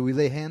conviction? Do we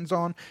lay hands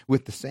on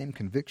with the same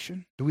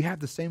conviction? Do we have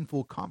the same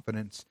full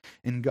confidence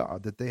in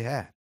God that they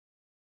had?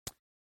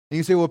 And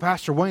you say, well,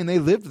 Pastor Wayne, they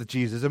lived with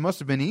Jesus. It must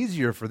have been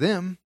easier for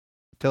them.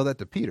 Tell that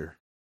to Peter.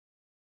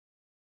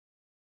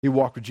 He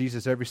walked with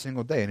Jesus every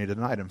single day, and he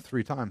denied him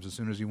 3 times as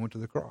soon as he went to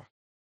the cross.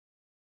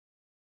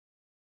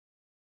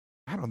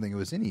 I don't think it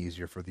was any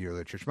easier for the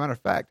early church. Matter of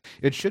fact,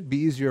 it should be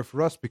easier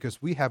for us because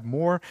we have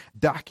more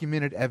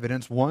documented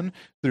evidence, one,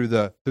 through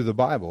the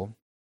Bible,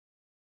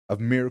 of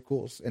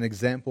miracles and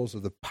examples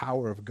of the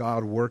power of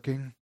God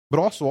working,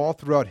 but also all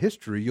throughout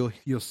history,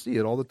 you'll see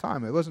it all the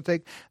time. It doesn't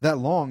take that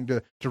long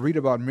to read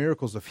about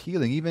miracles of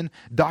healing, even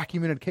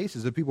documented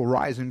cases of people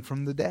rising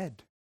from the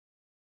dead.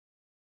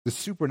 The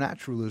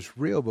supernatural is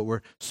real, but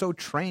we're so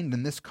trained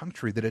in this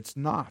country that it's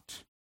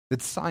not,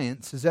 that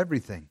science is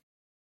everything.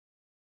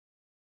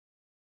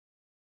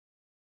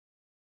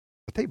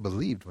 But they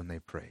believed when they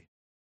prayed,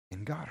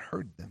 and God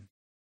heard them.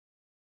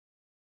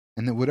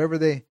 And that whatever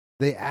they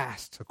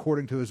asked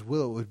according to his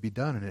will, it would be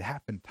done, and it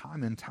happened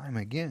time and time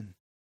again.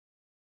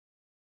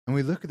 And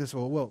we look at this,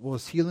 well,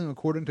 is healing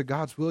according to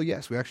God's will?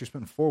 Yes, we actually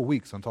spent 4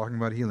 weeks on talking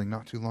about healing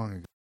not too long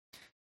ago.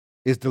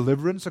 Is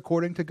deliverance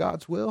according to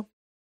God's will?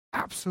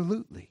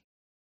 Absolutely.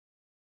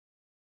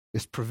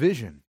 Is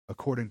provision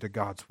according to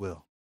God's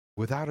will?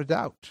 Without a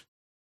doubt.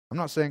 I'm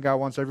not saying God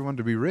wants everyone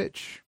to be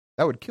rich.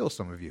 That would kill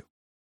some of you.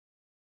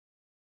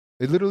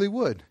 It literally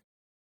would.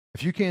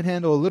 If you can't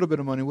handle a little bit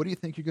of money, what do you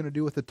think you're going to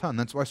do with a ton?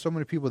 That's why so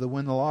many people that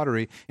win the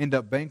lottery end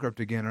up bankrupt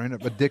again or end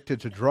up addicted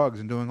to drugs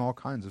and doing all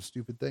kinds of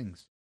stupid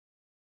things.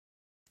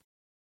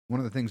 One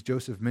of the things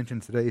Joseph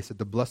mentioned today, he said,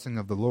 the blessing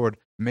of the Lord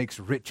makes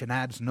rich and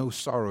adds no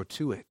sorrow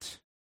to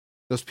it.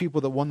 Those people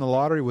that won the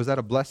lottery, was that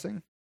a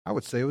blessing? I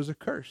would say it was a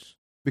curse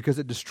because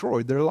it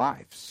destroyed their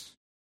lives.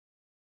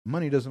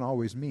 Money doesn't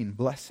always mean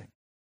blessing.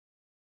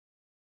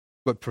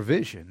 But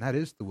provision, that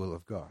is the will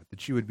of God,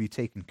 that you would be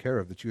taken care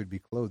of, that you would be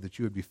clothed, that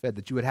you would be fed,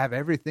 that you would have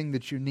everything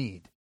that you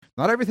need.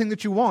 Not everything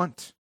that you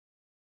want,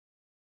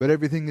 but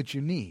everything that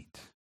you need.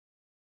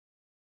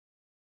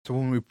 So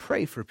when we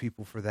pray for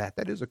people for that,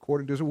 that is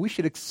according to, we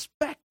should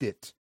expect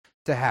it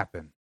to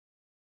happen.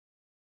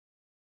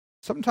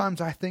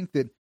 Sometimes I think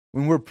that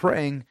when we're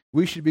praying,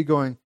 we should be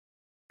going,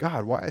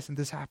 God, why hasn't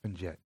this happened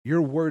yet? Your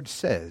word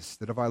says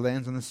that if I lay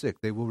hands on the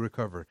sick, they will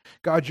recover.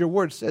 God, your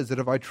word says that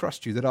if I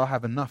trust you, that I'll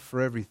have enough for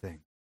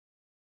everything.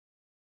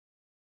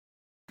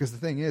 Because the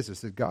thing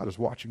is that God is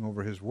watching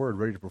over his word,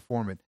 ready to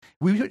perform it.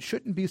 We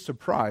shouldn't be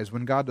surprised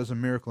when God does a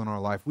miracle in our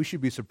life. We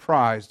should be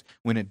surprised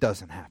when it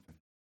doesn't happen.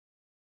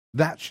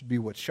 That should be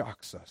what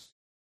shocks us.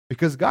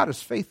 Because God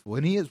is faithful,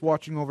 and he is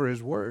watching over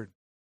his word.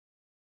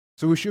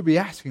 So we should be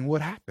asking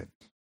what happened.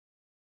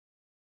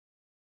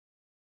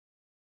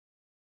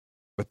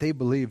 But they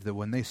believed that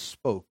when they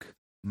spoke,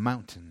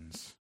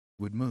 mountains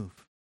would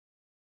move.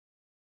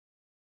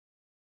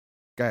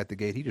 Guy at the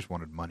gate, he just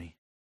wanted money.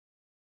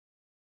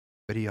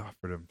 But he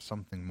offered him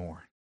something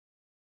more.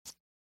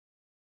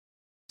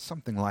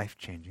 Something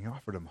life-changing. He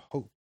offered him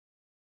hope.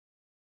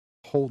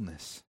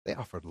 Wholeness. They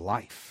offered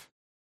life.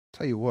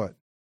 Tell you what,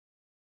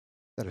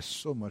 that is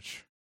so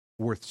much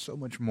worth so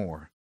much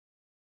more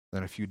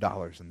than a few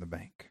dollars in the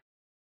bank.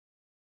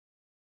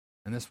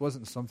 And this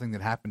wasn't something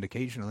that happened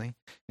occasionally.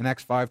 In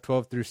Acts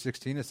 5:12 through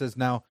 16, it says,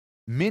 now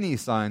many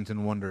signs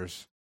and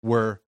wonders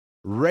were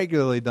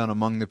regularly done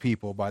among the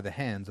people by the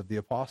hands of the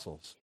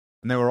apostles.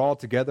 And they were all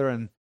together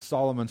in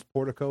Solomon's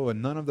portico,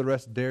 and none of the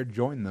rest dared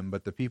join them,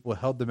 but the people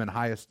held them in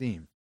high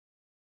esteem.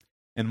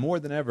 And more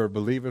than ever,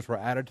 believers were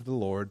added to the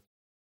Lord,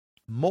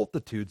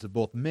 multitudes of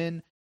both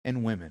men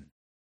and women.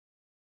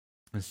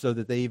 And so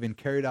that they even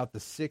carried out the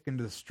sick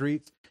into the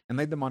streets and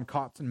laid them on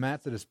cots and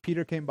mats, that as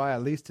Peter came by,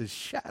 at least his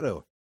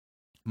shadow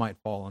might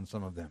fall on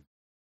some of them.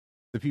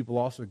 The people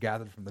also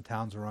gathered from the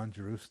towns around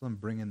Jerusalem,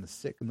 bringing the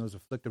sick and those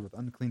afflicted with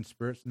unclean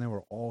spirits, and they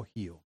were all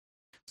healed.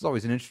 It's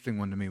always an interesting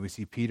one to me. We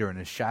see Peter and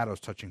his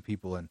shadows touching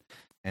people,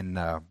 and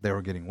they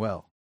were getting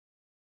well.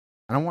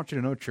 And I want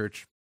you to know,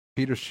 church,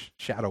 Peter's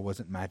shadow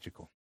wasn't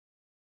magical.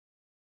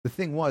 The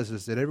thing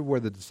is that everywhere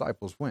the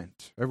disciples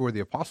went, everywhere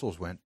the apostles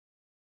went,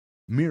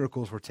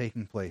 miracles were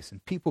taking place.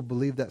 And people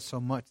believed that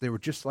so much. They were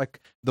just like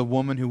the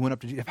woman who went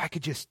up to Jesus. If I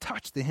could just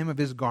touch the hem of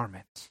his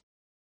garment.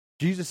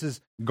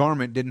 Jesus'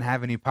 garment didn't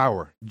have any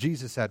power.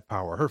 Jesus had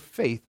power. Her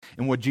faith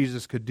in what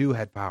Jesus could do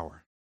had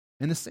power.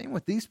 And the same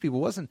with these people.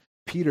 It wasn't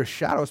Peter's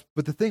shadows.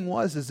 But the thing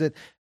is that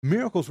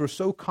miracles were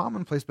so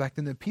commonplace back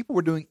then that people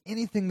were doing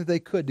anything that they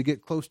could to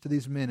get close to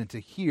these men and to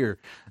hear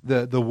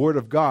the word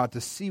of God,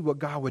 to see what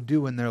God would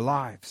do in their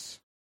lives.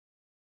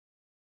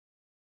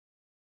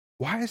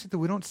 Why is it that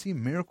we don't see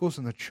miracles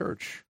in the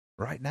church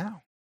right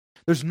now?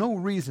 There's no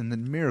reason that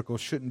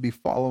miracles shouldn't be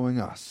following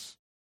us.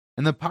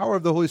 And the power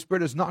of the Holy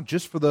Spirit is not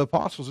just for the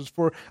apostles, it's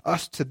for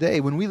us today.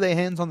 When we lay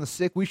hands on the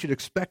sick, we should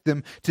expect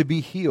them to be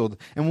healed.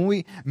 And when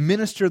we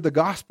minister the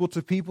gospel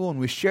to people and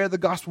we share the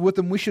gospel with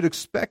them, we should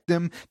expect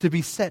them to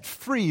be set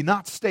free,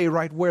 not stay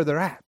right where they're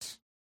at.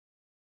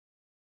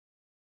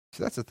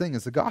 So that's the thing,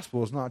 is the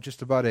gospel is not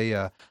just about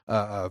an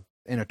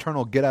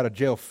eternal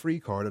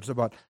get-out-of-jail-free card. It's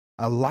about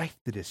a life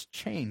that is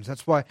changed.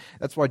 That's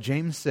why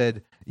James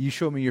said, you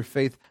show me your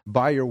faith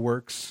by your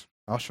works,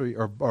 I'll show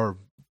you, or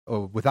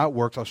without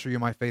works, I'll show you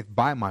my faith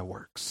by my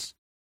works.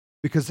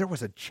 Because there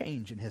was a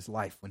change in his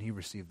life when he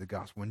received the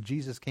gospel. When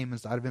Jesus came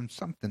inside of him,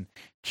 something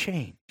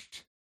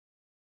changed.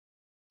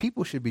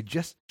 People should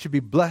be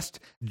blessed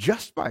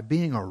just by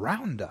being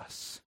around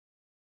us.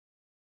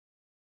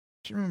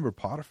 Do you remember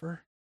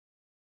Potiphar?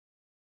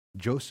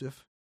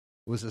 Joseph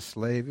was a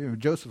slave.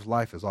 Joseph's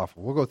life is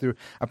awful. We'll go through.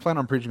 I plan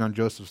on preaching on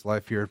Joseph's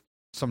life here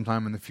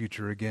sometime in the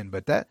future again.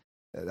 But that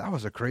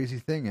was a crazy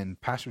thing.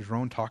 And Pastor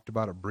Jerome talked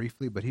about it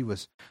briefly. But he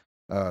was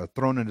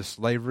thrown into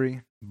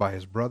slavery by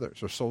his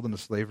brothers, or sold into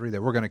slavery. They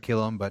were going to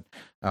kill him, but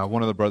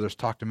one of the brothers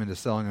talked him into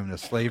selling him into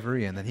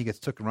slavery, and then he gets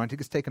taken around. He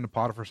gets taken to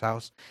Potiphar's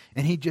house,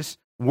 and he just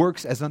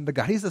works as unto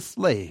God. He's a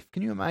slave.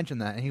 Can you imagine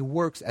that? And he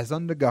works as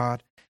unto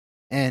God,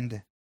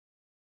 and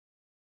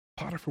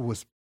Potiphar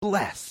was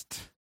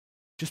blessed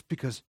just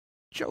because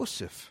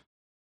Joseph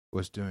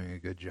was doing a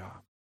good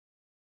job.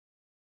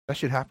 That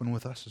should happen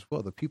with us as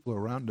well. The people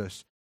around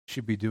us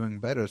should be doing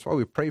better. That's why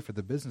we pray for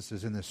the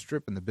businesses in this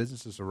strip and the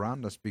businesses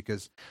around us,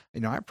 because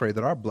I pray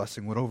that our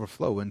blessing would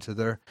overflow into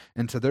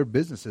their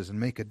businesses and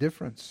make a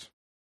difference.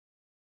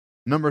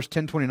 Numbers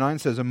 10:29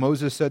 says, and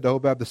Moses said to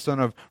Hobab the son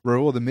of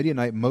Reuel the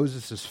Midianite,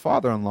 Moses'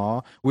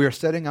 father-in-law, we are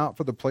setting out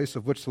for the place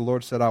of which the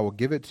Lord said, I will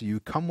give it to you.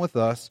 Come with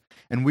us,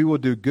 and we will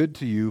do good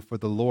to you, for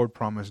the Lord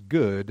promised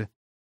good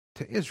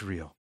to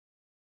Israel.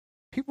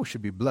 People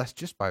should be blessed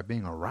just by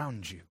being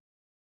around you.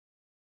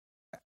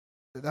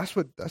 That's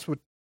what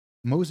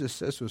Moses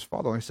says to his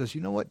father. He says,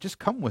 you know what? Just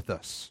come with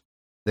us.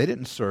 They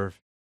didn't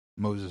serve.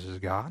 Moses is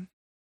God.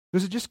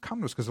 Does it just come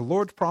to us because the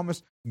Lord's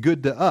promised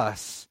good to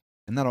us,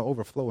 and that'll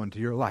overflow into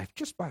your life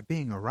just by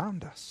being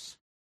around us?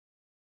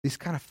 These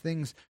kind of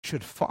things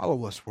should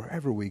follow us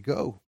wherever we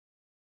go.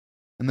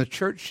 And the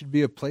church should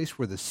be a place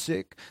where the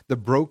sick, the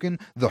broken,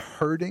 the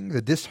hurting,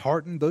 the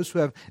disheartened, those who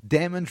have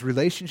damaged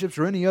relationships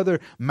or any other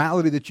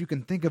malady that you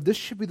can think of, this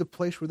should be the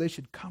place where they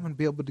should come and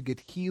be able to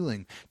get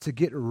healing, to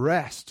get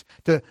rest,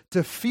 to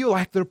feel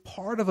like they're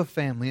part of a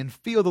family and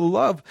feel the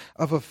love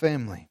of a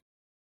family.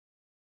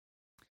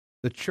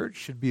 The church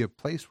should be a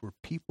place where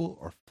people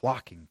are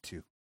flocking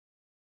to.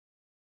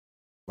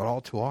 But all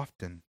too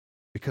often,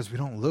 because we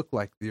don't look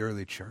like the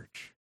early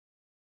church,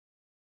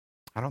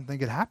 I don't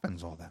think it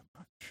happens all that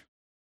much.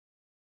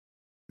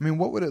 I mean,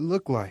 what would it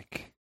look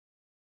like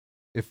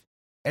if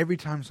every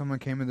time someone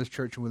came in this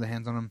church and with their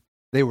hands on them,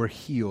 they were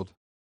healed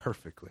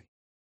perfectly?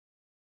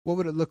 What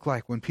would it look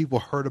like when people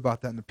heard about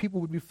that and the people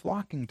would be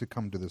flocking to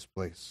come to this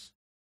place?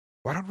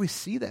 Why don't we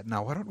see that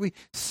now? Why don't we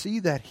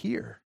see that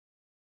here?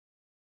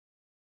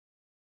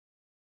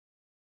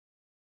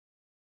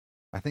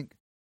 I think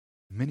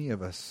many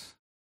of us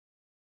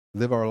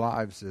live our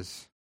lives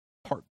as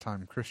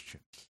part-time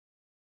Christians.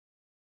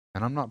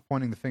 And I'm not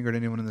pointing the finger at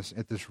anyone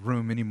at this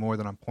room any more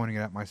than I'm pointing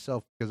it at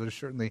myself, because there's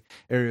certainly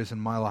areas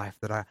in my life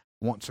that I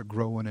want to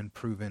grow in and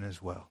improve in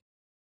as well.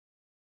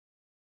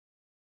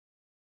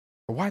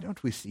 But why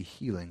don't we see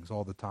healings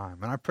all the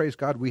time? And I praise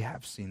God we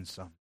have seen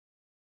some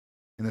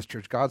in this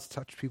church. God's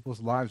touched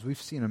people's lives.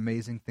 We've seen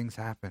amazing things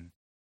happen.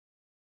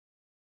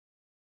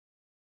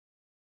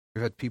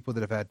 We've had people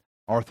that have had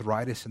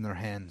arthritis in their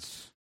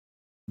hands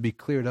be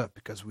cleared up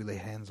because we lay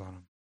hands on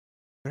them.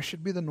 That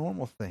should be the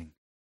normal thing.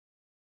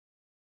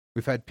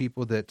 We've had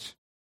people that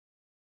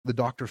the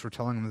doctors were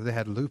telling them that they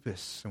had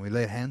lupus, and we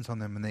laid hands on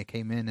them and they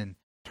came in, and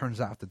turns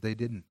out that they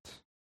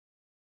didn't.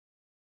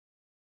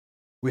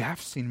 We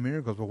have seen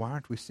miracles, but why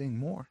aren't we seeing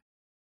more?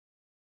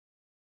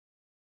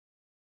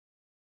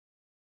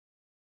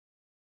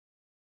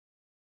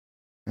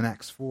 In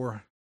Acts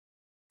 4,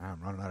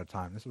 I'm running out of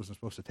time. This wasn't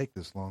supposed to take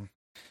this long.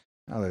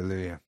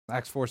 Hallelujah.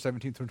 Acts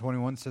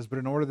 4:17-21 says, "But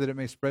in order that it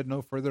may spread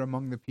no further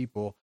among the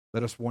people,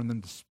 let us warn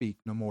them to speak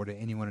no more to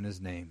anyone in his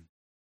name."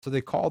 So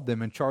they called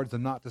them and charged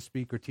them not to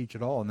speak or teach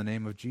at all in the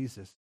name of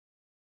Jesus.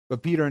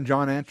 But Peter and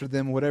John answered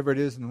them, whatever it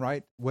is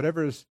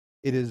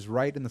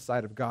right in the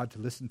sight of God to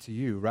listen to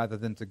you rather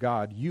than to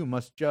God, you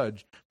must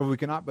judge. For we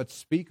cannot but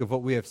speak of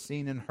what we have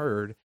seen and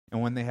heard.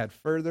 And when they had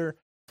further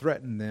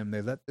threatened them,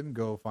 they let them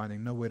go,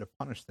 finding no way to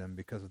punish them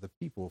because of the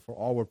people, for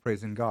all were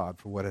praising God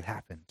for what had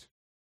happened.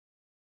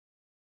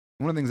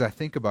 One of the things I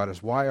think about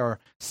is, why are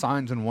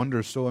signs and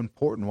wonders so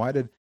important? Why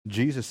did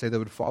Jesus say they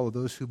would follow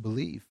those who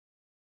believe?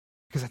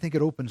 Because I think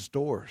it opens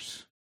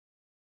doors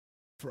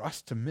for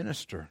us to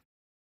minister.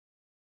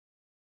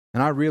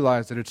 And I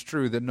realize that it's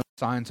true that no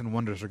signs and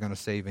wonders are going to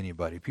save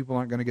anybody. People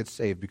aren't going to get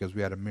saved because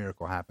we had a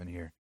miracle happen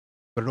here.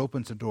 But it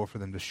opens a door for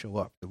them to show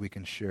up, that we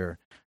can share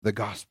the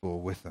gospel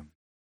with them.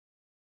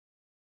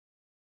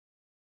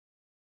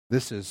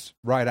 This is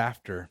right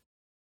after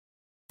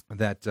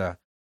that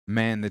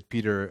man that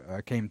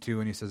Peter came to,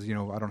 and he says,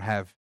 I don't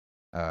have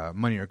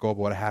money or gold,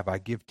 but what I have I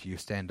give to you,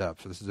 stand up.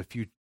 So this is a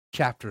few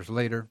chapters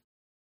later.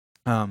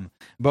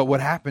 But what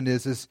happened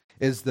is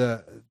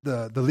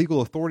the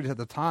legal authorities at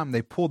the time,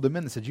 they pulled them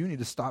in and said, you need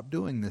to stop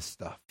doing this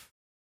stuff.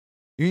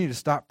 You need to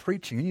stop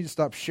preaching. You need to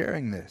stop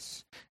sharing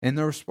this. And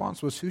the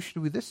response was, who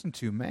should we listen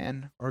to,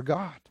 man or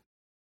God?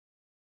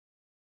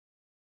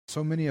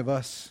 So many of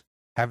us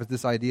have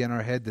this idea in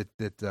our head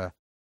that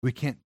we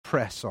can't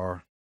press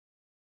our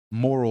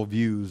moral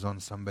views on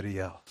somebody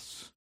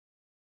else.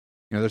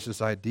 There's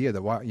this idea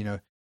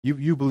that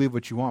you believe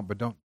what you want, but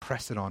don't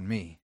press it on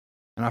me.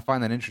 And I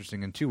find that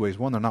interesting in two ways.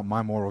 One, they're not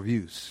my moral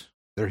views.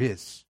 They're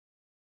his.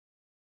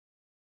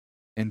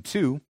 And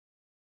two,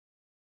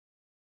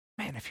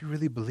 man, if you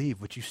really believe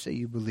what you say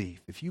you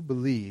believe, if you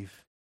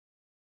believe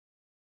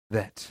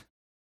that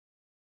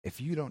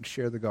if you don't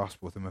share the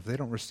gospel with them, if they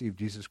don't receive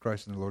Jesus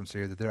Christ as the Lord and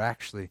Savior, that they're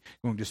actually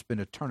going to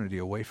spend eternity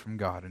away from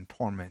God in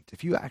torment,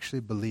 if you actually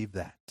believe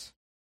that,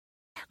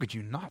 how could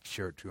you not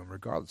share it to them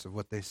regardless of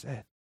what they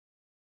said?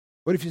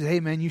 What if you say, hey,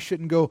 man, you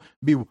shouldn't go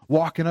be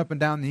walking up and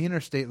down the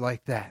interstate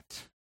like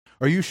that?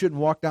 Or you shouldn't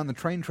walk down the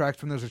train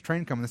tracks when there's a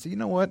train coming. They say, you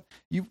know what?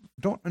 You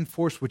don't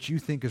enforce what you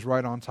think is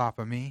right on top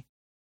of me.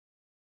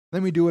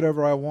 Let me do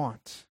whatever I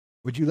want.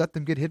 Would you let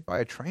them get hit by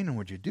a train, and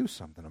would you do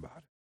something about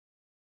it?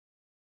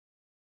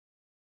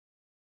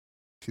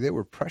 See, they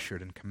were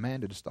pressured and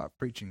commanded to stop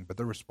preaching, but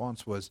their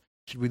response was,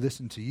 should we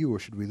listen to you or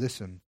should we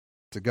listen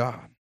to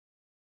God?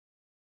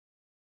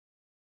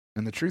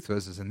 And the truth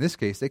was, in this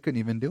case, they couldn't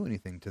even do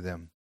anything to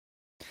them,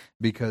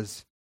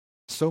 because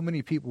so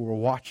many people were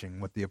watching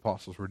what the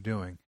apostles were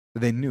doing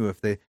that they knew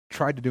if they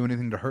tried to do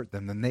anything to hurt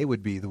them, then they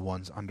would be the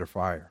ones under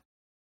fire.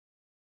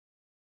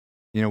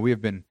 We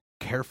have been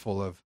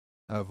careful of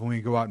when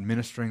we go out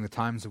ministering, the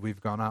times that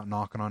we've gone out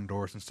knocking on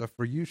doors and stuff,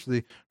 we're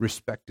usually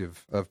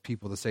respective of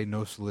people that say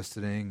no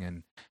soliciting,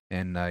 and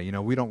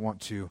we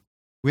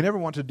never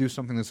want to do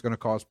something that's going to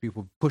cause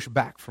people to push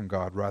back from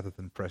God rather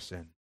than press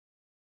in.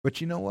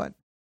 But you know what?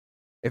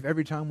 If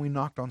every time we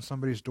knocked on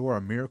somebody's door,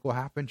 a miracle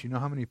happened, you know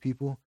how many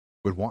people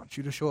would want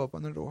you to show up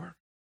on their door?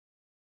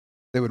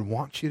 They would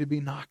want you to be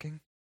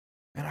knocking.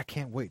 And I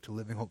can't wait till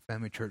Living Hope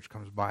Family Church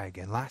comes by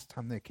again. Last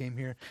time they came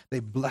here,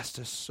 they blessed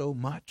us so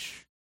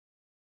much.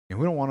 And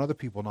we don't want other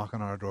people knocking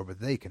on our door,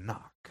 but they can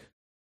knock.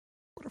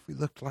 What if we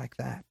looked like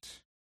that?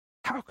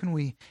 How can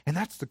we, and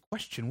that's the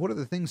question, what are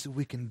the things that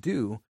we can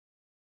do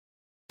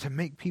to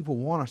make people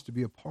want us to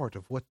be a part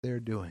of what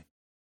they're doing?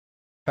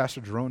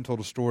 Pastor Jerome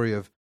told a story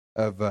of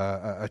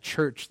a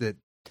church that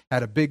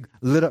had a big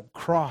lit up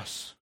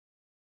cross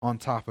on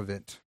top of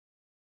it.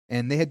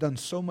 And they had done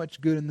so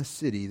much good in the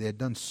city. They had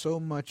done so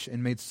much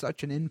and made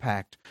such an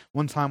impact.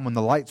 One time when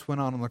the lights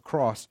went on the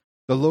cross,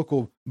 the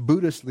local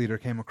Buddhist leader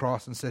came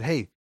across and said,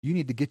 "Hey, you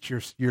need to get your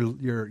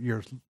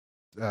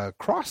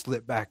cross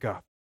lit back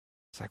up."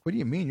 It's like, "What do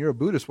you mean? You're a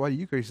Buddhist. Why are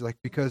you crazy?" He's like,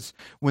 "Because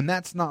when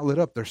that's not lit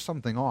up, there's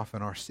something off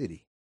in our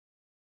city."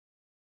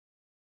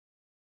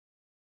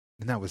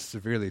 And that was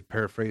severely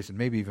paraphrased and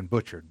maybe even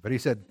butchered. But he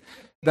said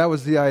that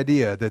was the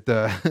idea, that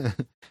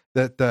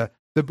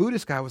the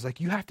Buddhist guy was like,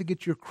 "You have to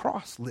get your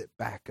cross lit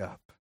back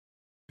up,"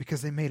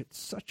 because they made it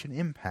such an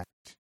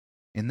impact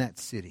in that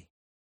city.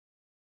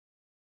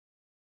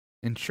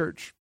 In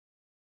church,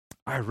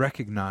 I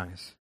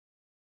recognize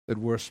that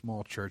we're a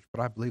small church,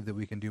 but I believe that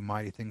we can do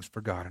mighty things for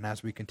God. And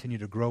as we continue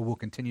to grow, we'll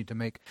continue to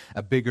make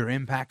a bigger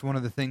impact. One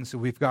of the things that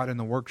we've got in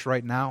the works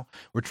right now,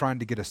 we're trying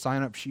to get a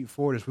sign-up sheet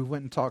for it, is we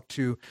went and talked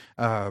to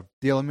the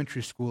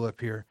elementary school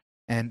up here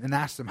and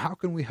asked them, "How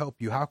can we help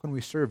you? How can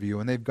we serve you?"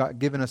 And they've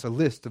given us a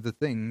list of the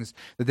things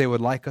that they would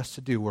like us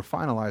to do. We're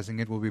finalizing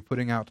it. We'll be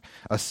putting out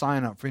a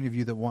sign-up for any of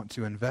you that want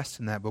to invest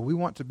in that. But we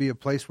want to be a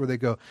place where they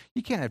go,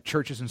 you can't have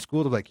churches and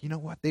schools that are like, "You know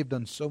what? They've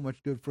done so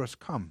much good for us.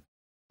 Come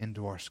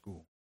into our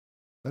school.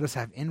 Let us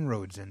have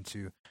inroads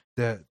into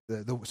the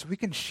so we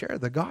can share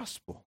the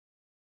gospel."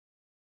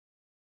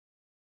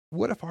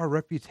 What if our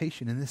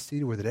reputation in this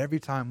city were that every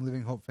time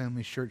Living Hope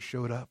Family Church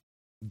showed up,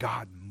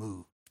 God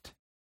moved?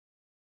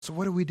 So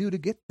what do we do to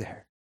get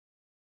there?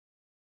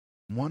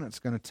 One, it's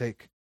going to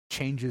take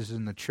changes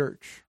in the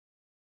church.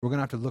 We're going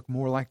to have to look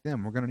more like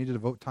them. We're going to need to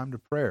devote time to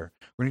prayer.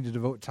 We're going to need to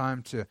devote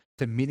time to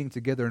meeting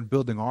together and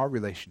building our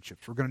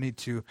relationships. We're going to need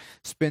to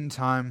spend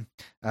time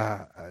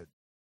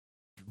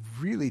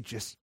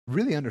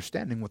really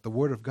understanding what the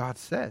Word of God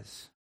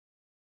says.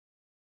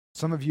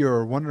 Some of you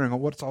are wondering,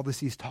 what's all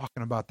this he's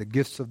talking about, the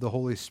gifts of the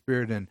Holy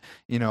Spirit, and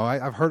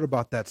I've heard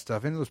about that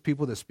stuff. Any of those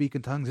people that speak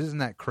in tongues, isn't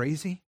that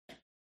crazy?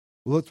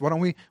 Well, why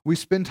don't we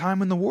spend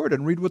time in the Word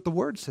and read what the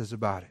Word says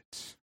about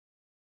it?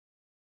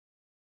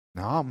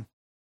 Now, I'm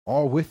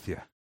all with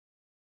you.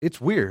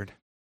 It's weird,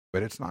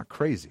 but it's not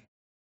crazy.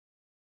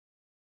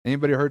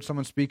 Anybody heard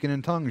someone speaking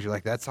in tongues? You're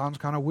like, that sounds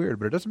kind of weird,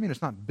 but it doesn't mean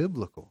it's not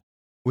biblical.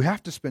 We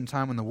have to spend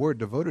time in the Word,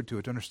 devoted to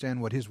it, to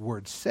understand what His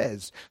Word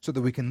says so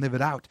that we can live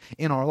it out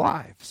in our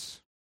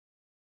lives.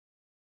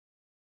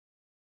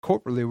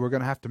 Corporately, we're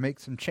going to have to make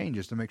some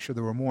changes to make sure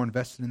that we're more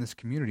invested in this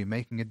community,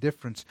 making a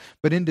difference.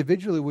 But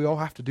individually, we all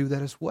have to do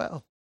that as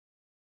well.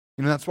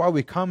 That's why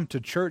we come to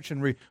church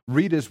and we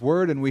read His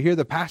Word and we hear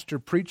the pastor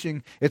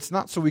preaching. It's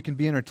not so we can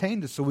be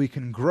entertained, it's so we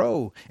can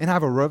grow and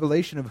have a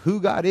revelation of who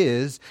God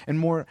is,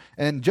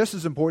 and just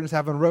as important is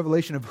having a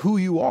revelation of who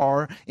you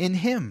are in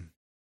Him,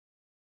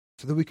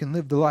 so that we can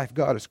live the life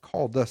God has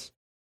called us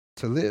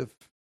to live.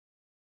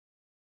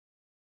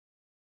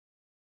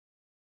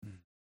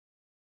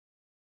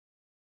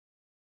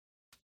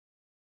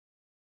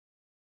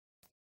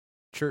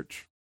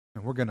 Church,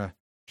 and we're going to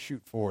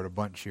shoot forward a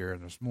bunch here,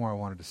 and there's more I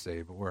wanted to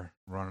say, but we're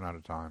running out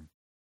of time.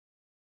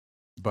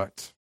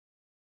 But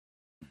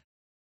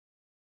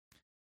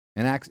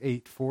in Acts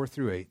 8,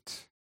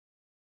 4-8,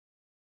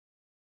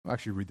 I'll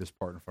actually read this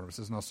part in front of us.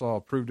 It says, "Now Saul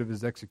approved of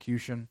his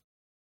execution,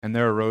 and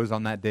there arose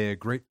on that day a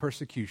great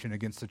persecution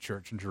against the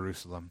church in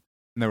Jerusalem.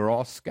 And they were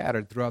all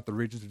scattered throughout the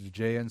regions of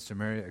Judea and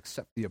Samaria,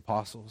 except the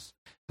apostles.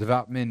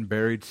 Devout men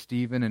buried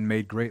Stephen and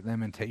made great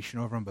lamentation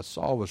over him. But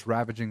Saul was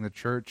ravaging the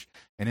church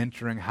and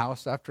entering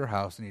house after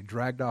house, and he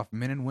dragged off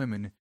men and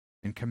women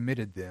and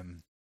committed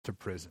them to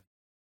prison."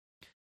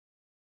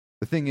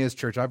 The thing is,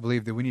 church, I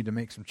believe that we need to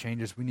make some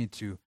changes. We need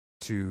to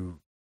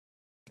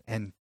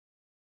and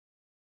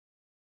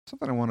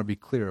something I want to be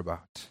clear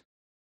about.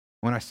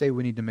 When I say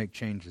we need to make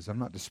changes, I'm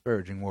not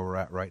disparaging where we're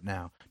at right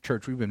now.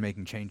 Church, we've been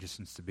making changes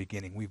since the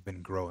beginning. We've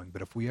been growing.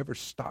 But if we ever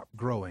stop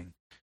growing,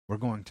 we're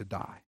going to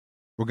die.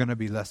 We're going to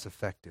be less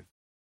effective.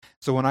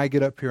 So when I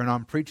get up here and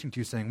I'm preaching to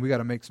you saying we got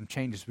to make some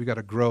changes, we got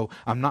to grow,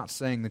 I'm not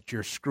saying that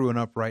you're screwing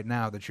up right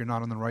now, that you're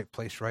not in the right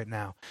place right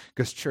now.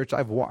 Because, church,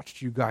 I've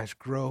watched you guys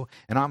grow,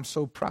 and I'm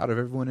so proud of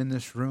everyone in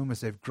this room as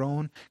they've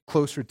grown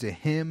closer to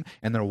Him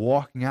and they're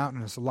walking out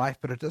in His life.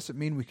 But it doesn't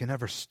mean we can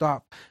ever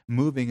stop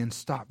moving and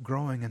stop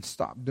growing and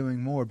stop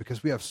doing more,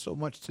 because we have so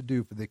much to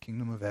do for the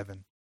kingdom of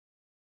heaven.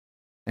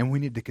 And we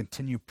need to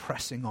continue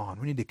pressing on.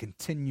 We need to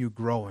continue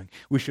growing.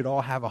 We should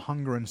all have a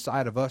hunger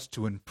inside of us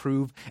to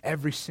improve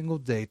every single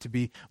day, to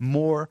be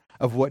more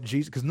of what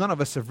Jesus, because none of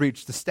us have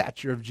reached the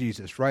stature of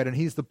Jesus, right? And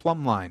He's the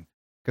plumb line,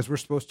 because we're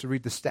supposed to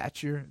read the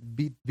stature,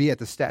 be at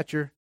the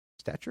stature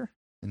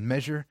and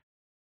measure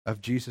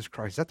of Jesus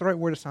Christ. Is that the right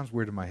word? It sounds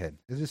weird in my head.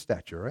 Is it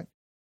stature, right?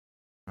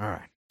 All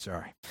right,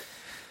 sorry.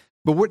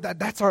 But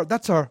that's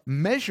our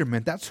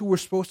measurement. That's who we're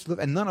supposed to live,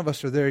 and none of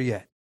us are there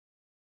yet.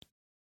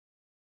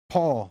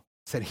 Paul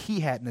said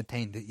he hadn't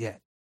attained it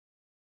yet.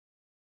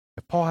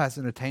 If Paul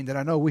hasn't attained it,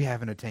 I know we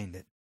haven't attained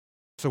it.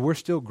 So we're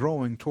still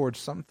growing towards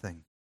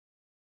something.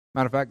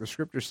 Matter of fact, the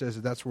Scripture says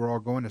that that's where we're all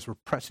going, as we're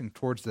pressing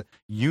towards the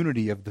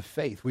unity of the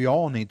faith. We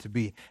all need to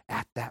be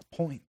at that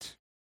point.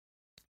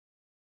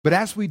 But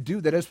as we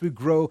do that, as we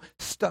grow,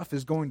 stuff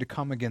is going to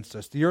come against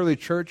us. The early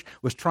church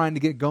was trying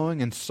to get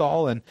going, and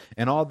Saul and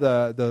all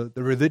the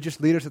religious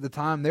leaders at the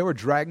time, they were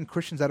dragging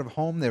Christians out of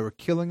home. They were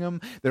killing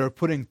them. They were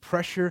putting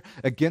pressure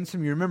against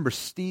them. You remember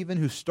Stephen,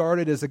 who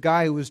started as a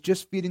guy who was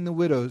just feeding the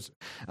widows,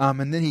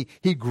 and then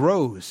he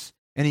grows,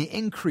 and he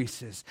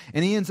increases,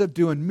 and he ends up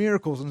doing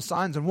miracles and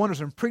signs and wonders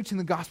and preaching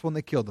the gospel, and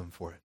they killed him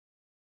for it.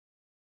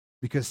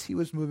 Because he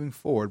was moving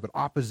forward, but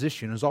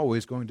opposition is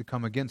always going to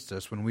come against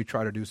us when we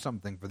try to do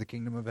something for the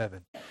kingdom of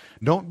heaven.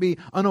 Don't be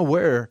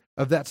unaware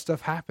of that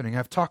stuff happening.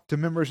 I've talked to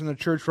members in the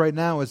church right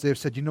now as they've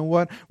said, you know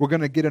what, we're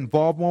going to get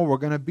involved more, we're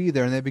going to be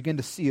there, and they begin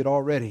to see it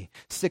already.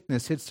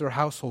 Sickness hits their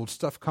household,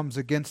 stuff comes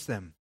against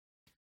them.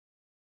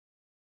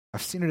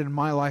 I've seen it in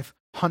my life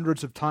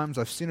hundreds of times.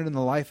 I've seen it in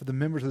the life of the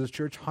members of this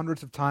church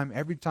hundreds of times.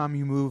 Every time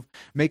you move,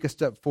 make a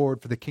step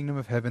forward for the kingdom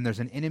of heaven, there's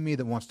an enemy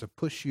that wants to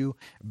push you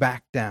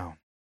back down.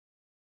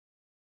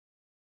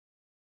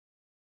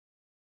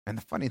 And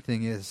the funny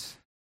thing is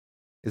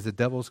the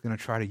devil's going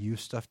to try to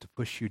use stuff to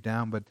push you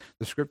down, but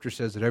the Scripture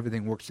says that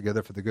everything works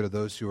together for the good of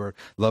those who are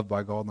loved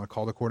by God and are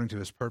called according to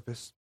His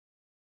purpose.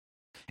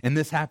 And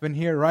this happened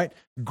here, right?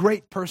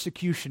 Great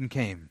persecution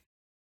came.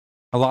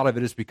 A lot of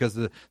it is because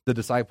the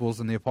disciples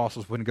and the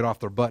apostles wouldn't get off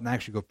their butt and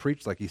actually go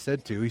preach like He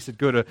said to. He said,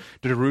 go to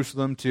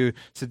Jerusalem, to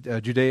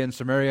Judea and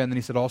Samaria, and then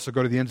He said, also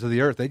go to the ends of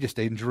the earth. They just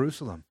stayed in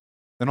Jerusalem.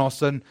 Then all of a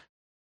sudden,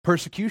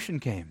 persecution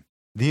came.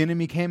 The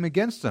enemy came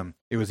against them.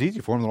 It was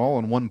easy for them. They're all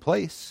in one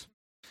place.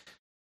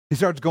 He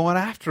starts going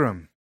after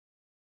them.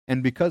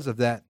 And because of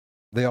that,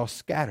 they all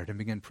scattered and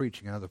began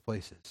preaching in other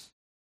places.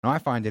 Now, I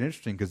find it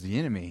interesting because the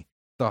enemy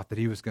thought that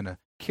he was going to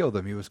kill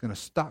them. He was going to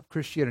stop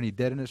Christianity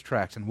dead in its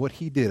tracks. And what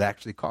he did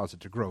actually caused it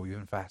to grow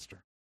even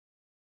faster.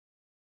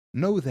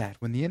 Know that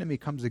when the enemy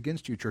comes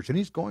against you, church, and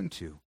he's going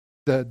to,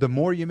 the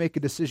more you make a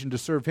decision to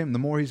serve him, the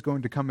more he's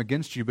going to come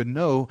against you. But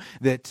know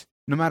that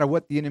no matter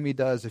what the enemy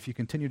does, if you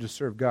continue to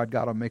serve God,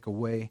 God will make a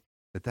way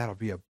that'll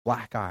be a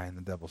black eye in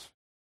the devil's.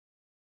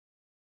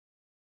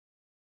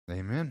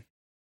 Amen.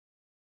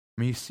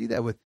 I mean, you see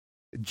that with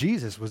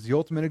Jesus was the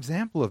ultimate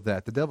example of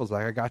that. The devil's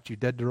like, I got you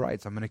dead to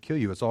rights. I'm going to kill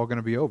you. It's all going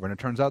to be over. And it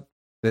turns out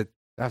that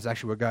that's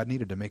actually what God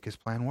needed to make His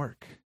plan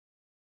work.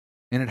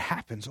 And it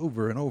happens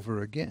over and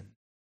over again.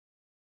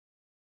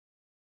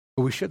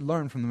 But we should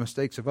learn from the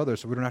mistakes of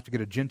others so we don't have to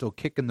get a gentle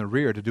kick in the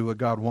rear to do what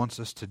God wants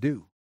us to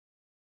do.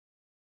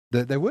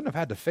 They wouldn't have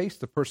had to face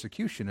the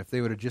persecution if they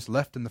would have just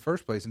left in the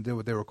first place and did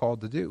what they were called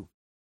to do.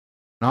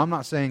 Now, I'm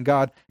not saying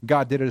God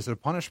did it as a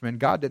punishment.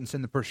 God didn't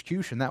send the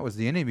persecution. That was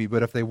the enemy.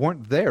 But if they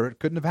weren't there, it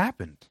couldn't have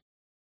happened.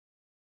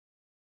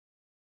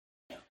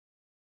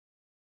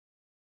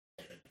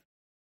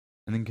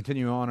 And then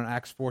continue on in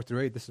Acts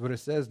 4-8, this is what it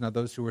says. Now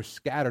those who were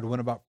scattered went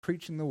about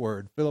preaching the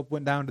word. Philip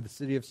went down to the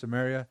city of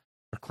Samaria,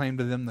 proclaimed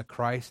to them the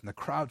Christ, and the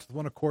crowds with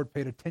one accord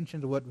paid attention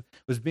to what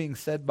was being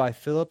said by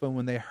Philip. And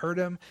when they heard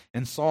him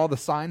and saw the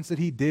signs that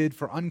he did,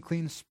 for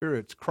unclean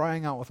spirits,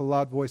 crying out with a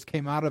loud voice,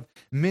 came out of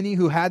many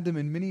who had them,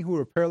 and many who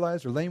were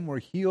paralyzed or lame were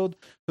healed.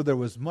 So there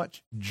was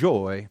much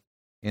joy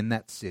in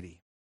that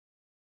city.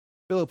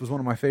 Philip was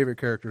one of my favorite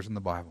characters in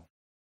the Bible.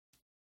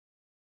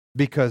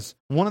 Because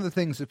one of the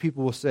things that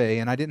people will say,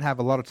 and I didn't have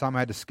a lot of time, I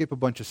had to skip a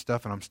bunch of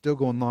stuff, and I'm still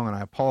going long, and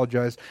I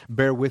apologize,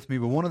 bear with me,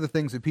 but one of the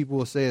things that people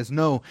will say is,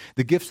 no,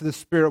 the gifts of the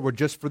Spirit were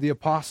just for the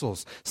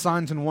apostles.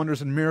 Signs and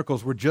wonders and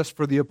miracles were just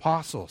for the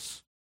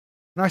apostles.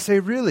 And I say,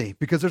 really?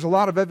 Because there's a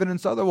lot of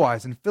evidence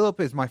otherwise, and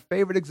Philip is my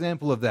favorite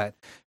example of that.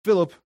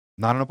 Philip,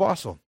 not an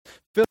apostle.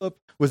 Philip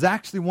was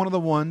actually one of the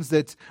ones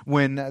that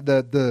when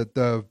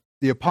the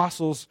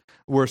apostles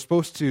were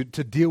supposed to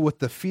deal with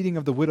the feeding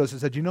of the widows, he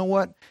said, you know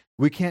what?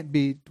 We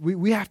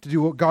have to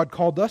do what God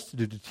called us to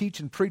do, to teach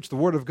and preach the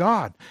word of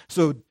God.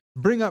 So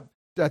bring up,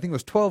 I think it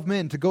was 12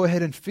 men to go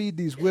ahead and feed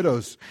these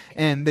widows.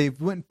 And they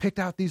went and picked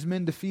out these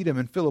men to feed them,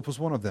 and Philip was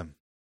one of them.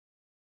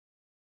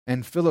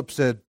 And Philip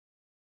said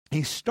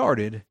he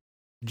started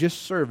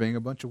just serving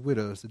a bunch of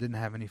widows that didn't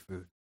have any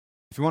food.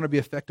 If you want to be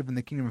effective in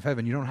the kingdom of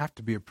heaven, you don't have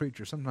to be a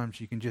preacher.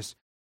 Sometimes you can just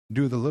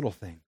do the little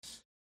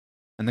things.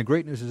 And the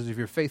great news is if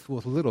you're faithful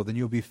with little, then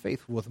you'll be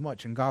faithful with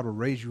much, and God will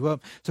raise you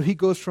up. So he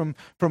goes from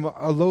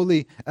a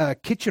lowly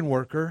kitchen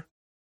worker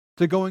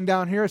to going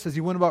down here. It says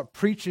he went about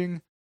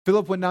preaching.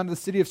 Philip went down to the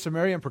city of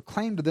Samaria and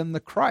proclaimed to them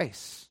the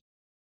Christ.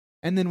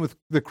 And then with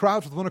the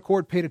crowds with one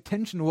accord paid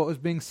attention to what was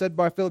being said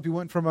by Philip. He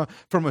went from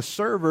a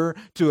server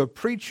to a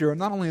preacher. And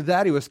not only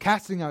that, he was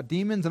casting out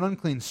demons and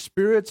unclean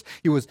spirits.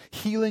 He was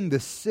healing the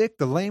sick.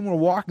 The lame were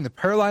walking. The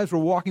paralyzed were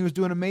walking. He was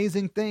doing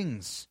amazing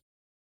things.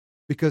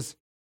 Because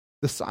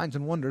the signs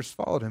and wonders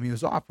followed him. He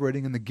was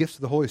operating in the gifts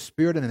of the Holy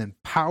Spirit and in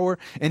power,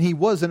 and he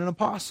wasn't an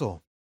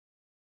apostle.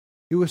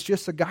 He was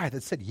just a guy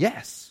that said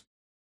yes.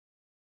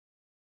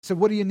 He said,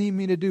 what do you need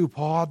me to do,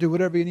 Paul? I'll do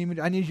whatever you need me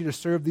to do. I need you to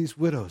serve these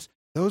widows.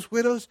 Those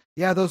widows?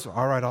 Yeah, those.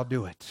 All right, I'll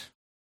do it.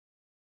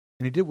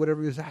 And he did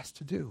whatever he was asked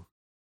to do.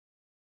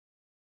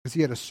 Because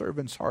he had a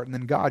servant's heart, and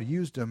then God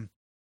used him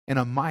in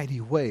a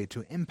mighty way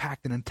to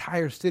impact an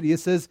entire city. It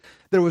says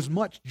there was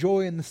much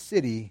joy in the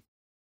city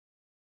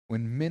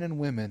when men and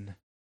women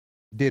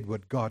did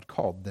what God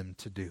called them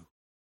to do.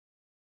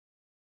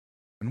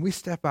 When we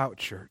step out,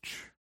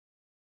 church,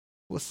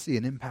 we'll see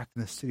an impact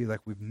in the city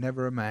like we've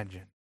never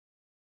imagined.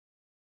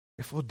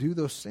 If we'll do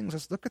those things,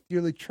 let's look at the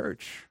early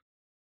church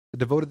that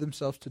devoted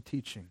themselves to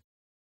teaching,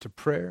 to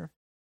prayer,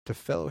 to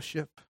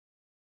fellowship.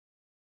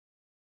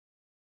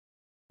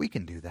 We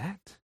can do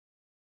that.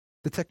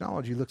 The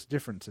technology looks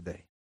different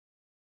today.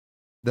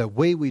 The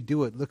way we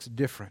do it looks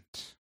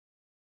different.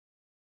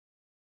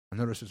 I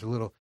noticed it's a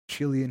little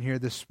chilly in here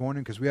this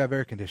morning because we have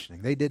air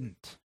conditioning. They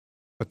didn't,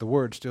 but the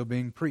word's still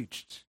being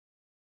preached.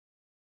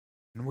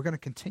 And we're going to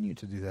continue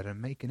to do that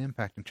and make an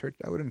impact in church.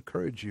 I would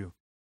encourage you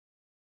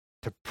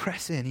to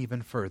press in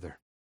even further.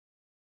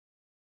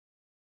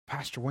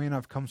 Pastor Wayne,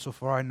 I've come so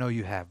far. I know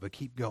you have, but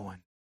keep going.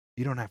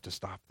 You don't have to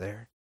stop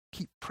there.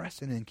 Keep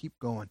pressing in, keep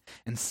going,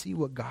 and see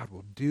what God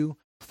will do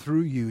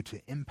through you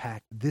to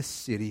impact this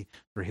city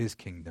for his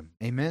kingdom.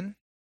 Amen?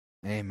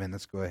 Amen.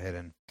 Let's go ahead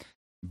and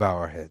bow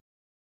our heads.